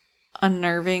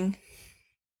unnerving.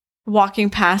 Walking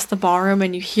past the ballroom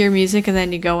and you hear music and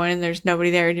then you go in and there's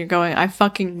nobody there and you're going, I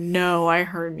fucking know I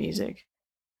heard music.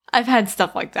 I've had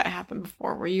stuff like that happen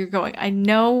before where you're going, I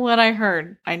know what I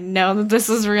heard. I know that this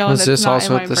is real. Was and it's this not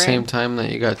also in at my the brain. same time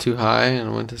that you got too high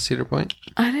and went to Cedar Point?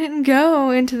 I didn't go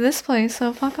into this place,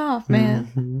 so fuck off,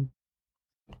 man. Mhm.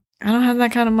 I don't have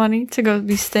that kind of money to go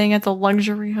be staying at the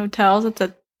luxury hotels. It's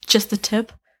just a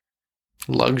tip.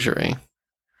 Luxury.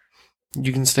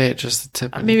 You can stay at just the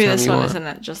tip. Maybe anytime this you one want. isn't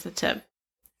at just the tip.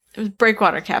 It was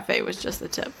Breakwater Cafe was just the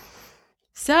tip.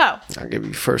 So I'll give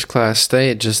you first class stay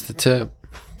at just the tip.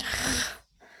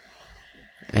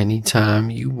 Anytime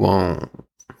you want.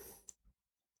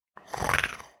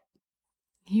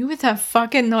 you with that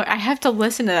fucking noise, I have to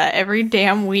listen to that every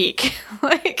damn week.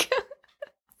 Like,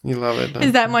 You love it. don't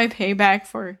is that you? my payback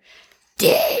for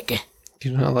dead? Do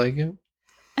you not like it?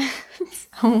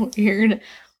 So weird.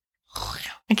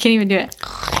 I can't even do it.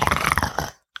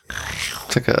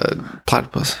 It's like a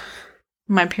platypus.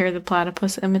 My Perry the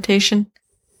Platypus imitation.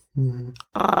 Mhm.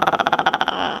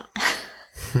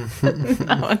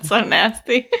 Oh, it's so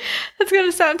nasty. That's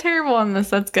gonna sound terrible on this.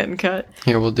 That's getting cut.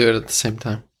 Here, we'll do it at the same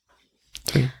time.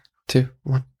 3, 2,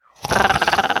 1.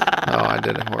 Oh, I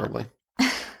did it horribly.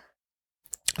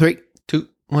 3, 2,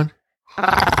 1.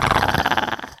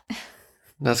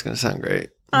 That's going to sound great.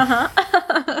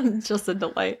 Just a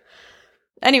delight.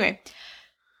 Anyway,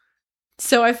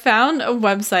 so I found a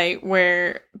website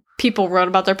where people wrote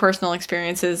about their personal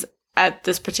experiences at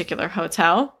this particular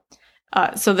hotel.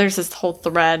 So there's this whole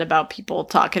thread about people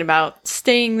talking about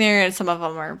staying there, and some of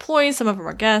them are employees, some of them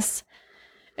are guests.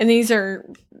 And these are,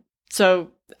 so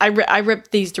I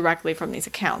ripped these directly from these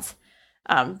accounts.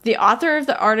 The author of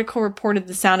the article reported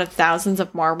the sound of thousands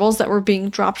of marbles that were being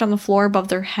dropped on the floor above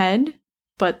their head,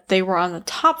 but they were on the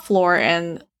top floor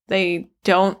and they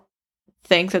don't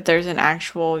think that there's an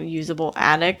actual usable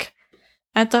attic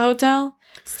at the hotel.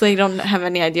 So they don't have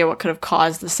any idea what could have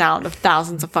caused the sound of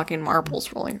thousands of fucking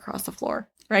marbles rolling across the floor,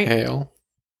 right? Hail.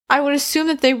 I would assume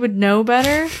that they would know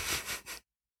better.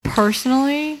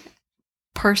 Personally,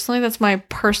 that's my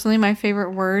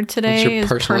favorite word today.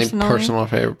 What's your is personal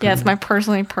favorite? Yeah, it's my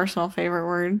personal favorite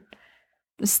word.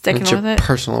 I'm sticking What's with your it.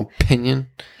 personal opinion?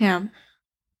 Yeah.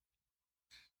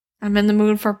 I'm in the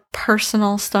mood for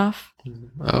personal stuff.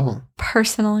 Oh.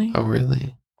 Personally. Oh,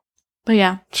 really? But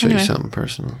yeah. Show Anyway, you something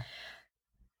personal.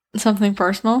 something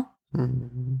personal.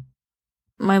 Mhm.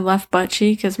 My left butt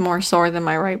cheek is more sore than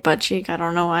my right butt cheek. I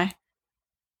don't know why.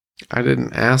 I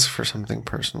didn't ask for something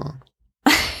personal.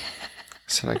 I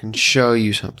said I can show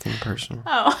you something personal.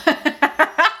 Oh.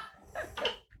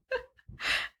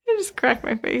 I just cracked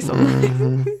my face on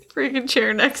Mhm. the freaking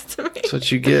chair next to me. That's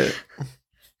what you get.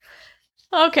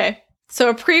 Okay. So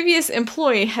a previous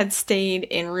employee had stayed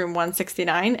in room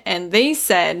 169, and they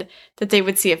said that they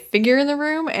would see a figure in the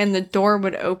room and the door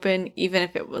would open even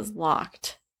if it was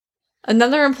locked.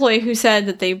 Another employee who said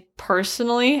that they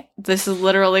personally, this is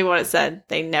literally what it said,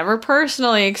 they never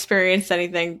personally experienced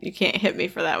anything. You can't hit me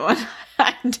for that one.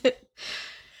 I did.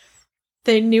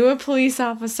 They knew a police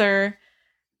officer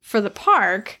for the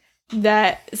park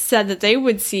that said that they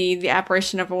would see the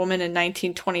apparition of a woman in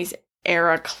 1920s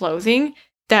era clothing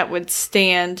that would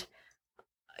stand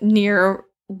near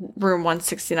room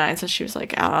 169. So she was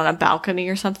like out on a balcony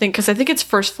or something. Because I think it's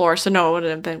first floor. So no, it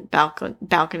wouldn't have been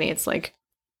balcony. It's like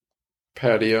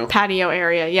patio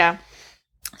area. Yeah.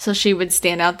 So she would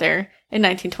stand out there in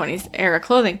 1920s era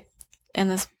clothing.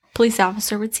 And this police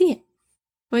officer would see it.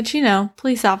 Which, you know,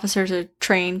 police officers are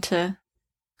trained to.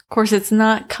 Of course, it's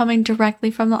not coming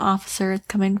directly from the officer.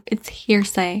 It's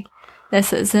hearsay.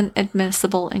 This isn't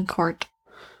admissible in court.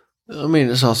 I mean,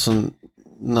 it's also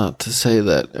not to say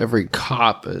that every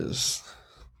cop is.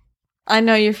 I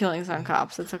know your feelings on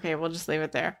cops. It's okay. We'll just leave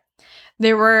it there.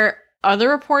 There were other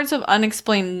reports of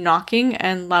unexplained knocking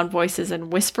and loud voices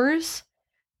and whispers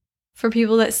for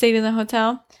people that stayed in the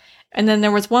hotel. And then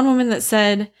there was one woman that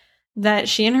said that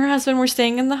she and her husband were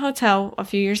staying in the hotel a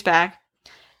few years back.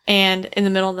 And in the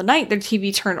middle of the night, their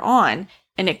TV turned on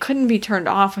and it couldn't be turned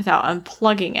off without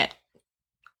unplugging it.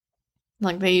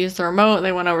 Like, they used the remote,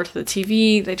 they went over to the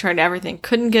TV, they tried everything,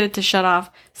 couldn't get it to shut off,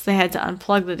 so they had to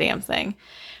unplug the damn thing.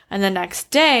 And the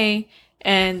next day,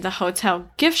 in the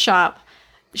hotel gift shop,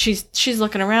 she's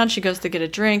looking around, she goes to get a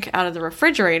drink out of the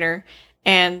refrigerator,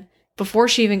 and before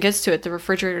she even gets to it, the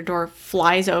refrigerator door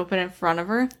flies open in front of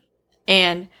her,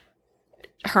 and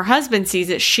her husband sees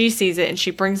it, she sees it, and she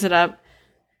brings it up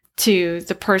to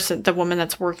the woman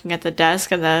that's working at the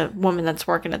desk, and the woman that's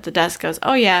working at the desk goes,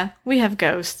 "Oh yeah, we have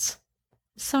ghosts."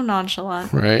 So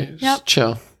nonchalant. Right? Yep. Just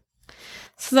chill.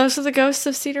 So those are the ghosts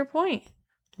of Cedar Point.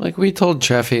 Like we told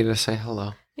Jeffy to say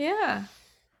hello. Yeah.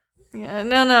 Yeah,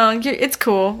 no, it's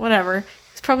cool. Whatever.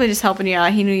 He's probably just helping you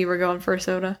out. He knew you were going for a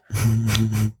soda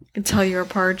until you were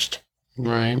parched.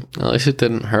 Right. At least it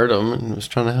didn't hurt him and was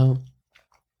trying to help.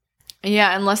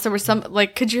 Yeah, unless there was some,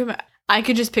 like, I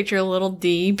could just picture little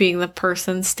D being the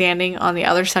person standing on the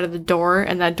other side of the door,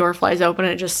 and that door flies open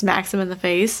and it just smacks him in the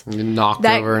face. Knocked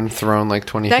over and thrown like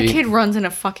 20 feet. That kid runs into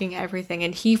fucking everything,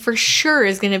 and he for sure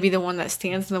is going to be the one that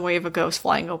stands in the way of a ghost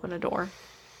flying open a door.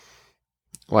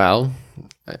 Well,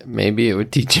 maybe it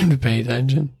would teach him to pay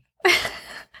attention.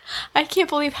 I can't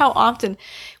believe how often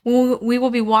we will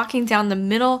be walking down the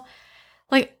middle,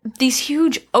 like these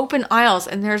huge open aisles,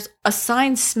 and there's a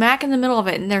sign smack in the middle of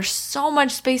it, and there's so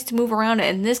much space to move around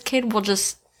it, and this kid will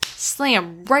just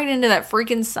slam right into that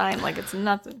freaking sign like it's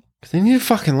nothing. They need to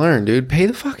fucking learn, dude. Pay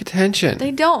the fuck attention.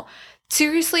 They don't.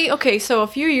 Seriously? Okay, so a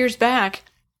few years back,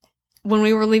 when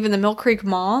we were leaving the Mill Creek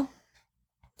Mall,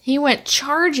 he went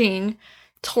charging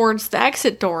towards the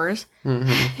exit doors.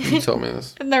 Mm-hmm. You told me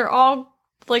this. And they're all,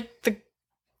 like,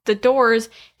 the doors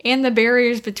and the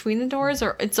barriers between the doors,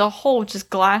 it's a whole just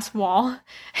glass wall.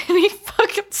 And he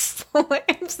fucking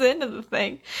slams into the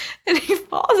thing. And he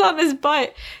falls on his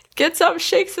butt, gets up,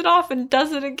 shakes it off, and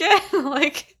does it again.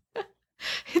 Like,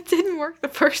 it didn't work the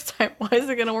first time. Why is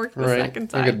it going to work the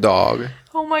second time? Like a dog.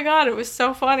 Oh my God, it was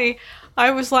so funny.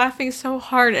 I was laughing so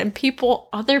hard, and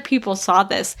other people saw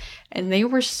this, and they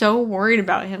were so worried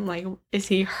about him. Like, is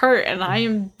he hurt? And I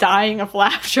am dying of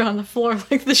laughter on the floor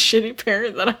like the shitty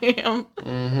parent that I am.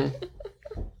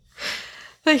 Mm-hmm.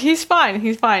 Like, he's fine.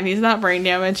 He's fine. He's not brain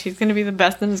damaged. He's going to be the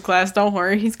best in his class. Don't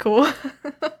worry. He's cool.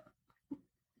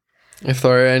 If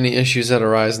there are any issues that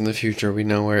arise in the future, we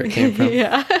know where it came from.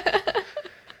 Yeah.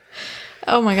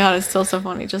 Oh my God, it's still so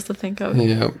funny just to think of.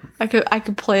 Yeah. I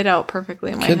could play it out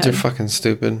perfectly in my head. Kids are fucking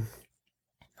stupid.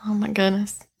 Oh my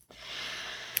goodness.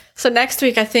 So next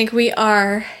week, I think we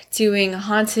are doing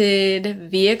haunted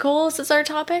vehicles as our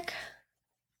topic.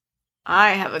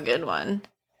 I have a good one.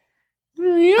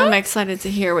 Yeah. I'm excited to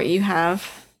hear what you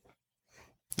have.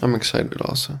 I'm excited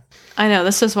also. I know,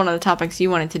 this was one of the topics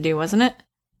you wanted to do, wasn't it?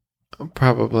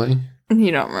 Probably.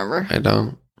 You don't remember. I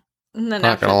don't. And then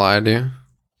Not gonna lie to you.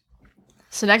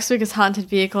 So next week is haunted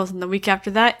vehicles, and the week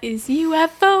after that is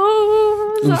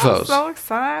UFOs. UFOs. I'm so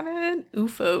excited.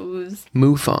 UFOs.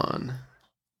 MUFON.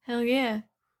 Hell yeah.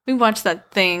 We watched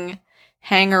that thing,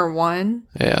 Hangar 1,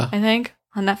 Yeah. I think,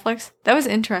 on Netflix. That was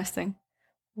interesting.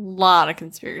 A lot of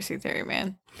conspiracy theory,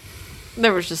 man.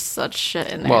 There was just such shit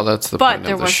in there. Well, that's the but point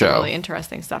there of the was show. some really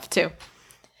interesting stuff, too.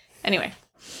 Anyway.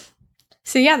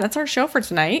 So yeah, that's our show for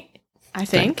tonight, I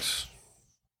think. Thanks.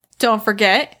 Don't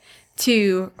forget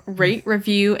to rate,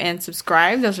 review, and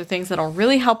subscribe. Those are things that'll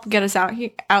really help get us out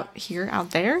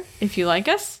there, if you like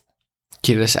us.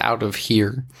 Get us out of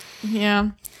here. Yeah.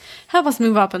 Help us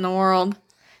move up in the world.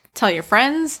 Tell your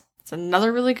friends. It's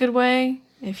another really good way.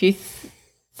 If you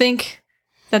think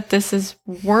that this is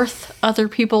worth other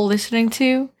people listening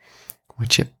to.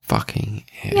 Which it fucking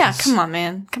is. Yeah, come on,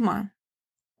 man. Come on.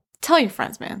 Tell your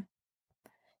friends, man.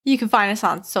 You can find us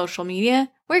on social media.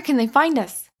 Where can they find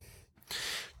us?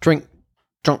 Drunk,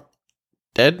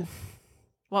 dead?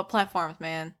 What platforms,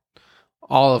 man?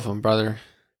 All of them, brother.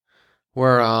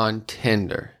 We're on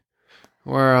Tinder.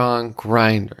 We're on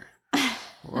Grindr.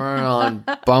 We're on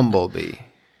Bumblebee.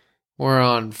 We're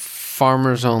on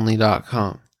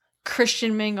farmersonly.com.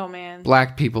 Christian Mingle, man.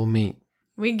 Black people meet.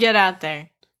 We get out there.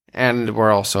 And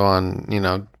we're also on,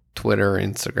 Twitter,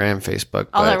 Instagram, Facebook.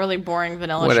 All that really boring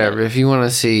vanilla whatever. shit. If you want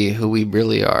to see who we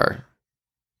really are,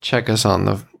 check us on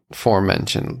the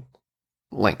aforementioned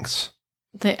links.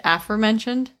 The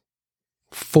aforementioned?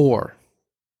 The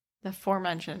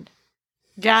aforementioned.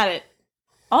 Got it.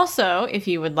 Also, if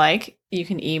you would like, you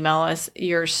can email us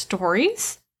your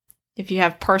stories. If you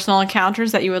have personal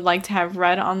encounters that you would like to have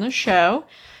read on the show,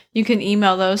 you can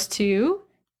email those to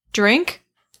Drunk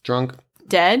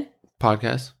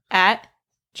Podcast at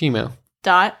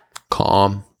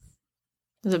gmail.com.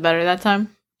 Was it better that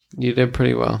time? You did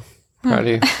pretty well. Proud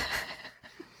of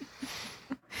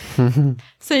you.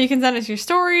 So you can send us your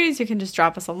stories. You can just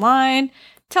drop us a line.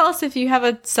 Tell us if you have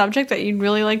a subject that you'd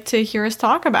really like to hear us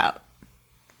talk about.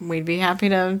 We'd be happy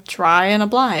to try and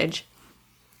oblige.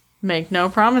 Make no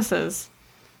promises.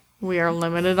 We are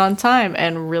limited on time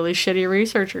and really shitty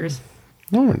researchers.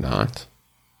 No, we're not.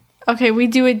 Okay, we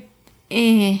do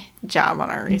a job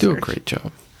on our research. You do a great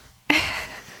job.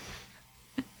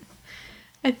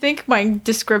 I think my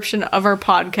description of our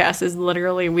podcast is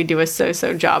literally we do a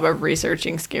so-so job of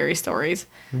researching scary stories.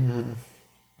 Mm-hmm.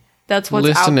 That's what's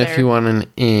Listen out there. if you want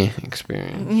an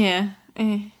experience. Yeah.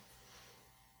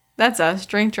 That's us.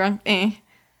 Drink drunk.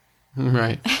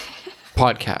 Right.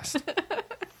 Podcast.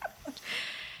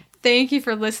 Thank you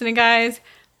for listening, guys.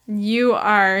 You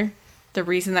are the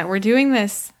reason that we're doing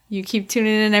this. You keep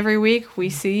tuning in every week. We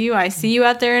see you. I see you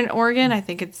out there in Oregon. I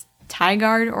think it's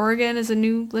Tigard, Oregon is a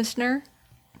new listener.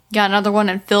 Got another one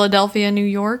in Philadelphia, New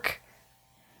York.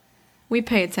 We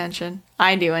pay attention.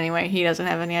 I do anyway. He doesn't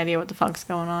have any idea what the fuck's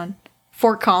going on.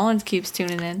 Fort Collins keeps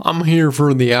tuning in. I'm here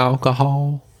for the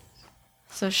alcohol.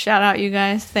 So shout out you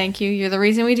guys. Thank you. You're the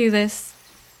reason we do this.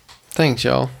 Thanks,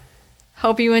 y'all.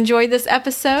 Hope you enjoyed this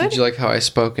episode. Did you like how I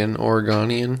spoke in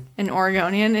Oregonian? In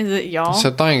Oregonian, is it y'all?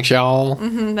 So thanks, y'all.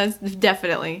 Mm-hmm, that's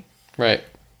definitely. Right.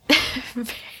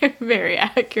 very, very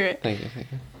accurate. Thank you.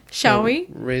 Shall we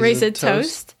raise a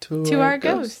toast to our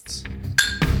ghosts?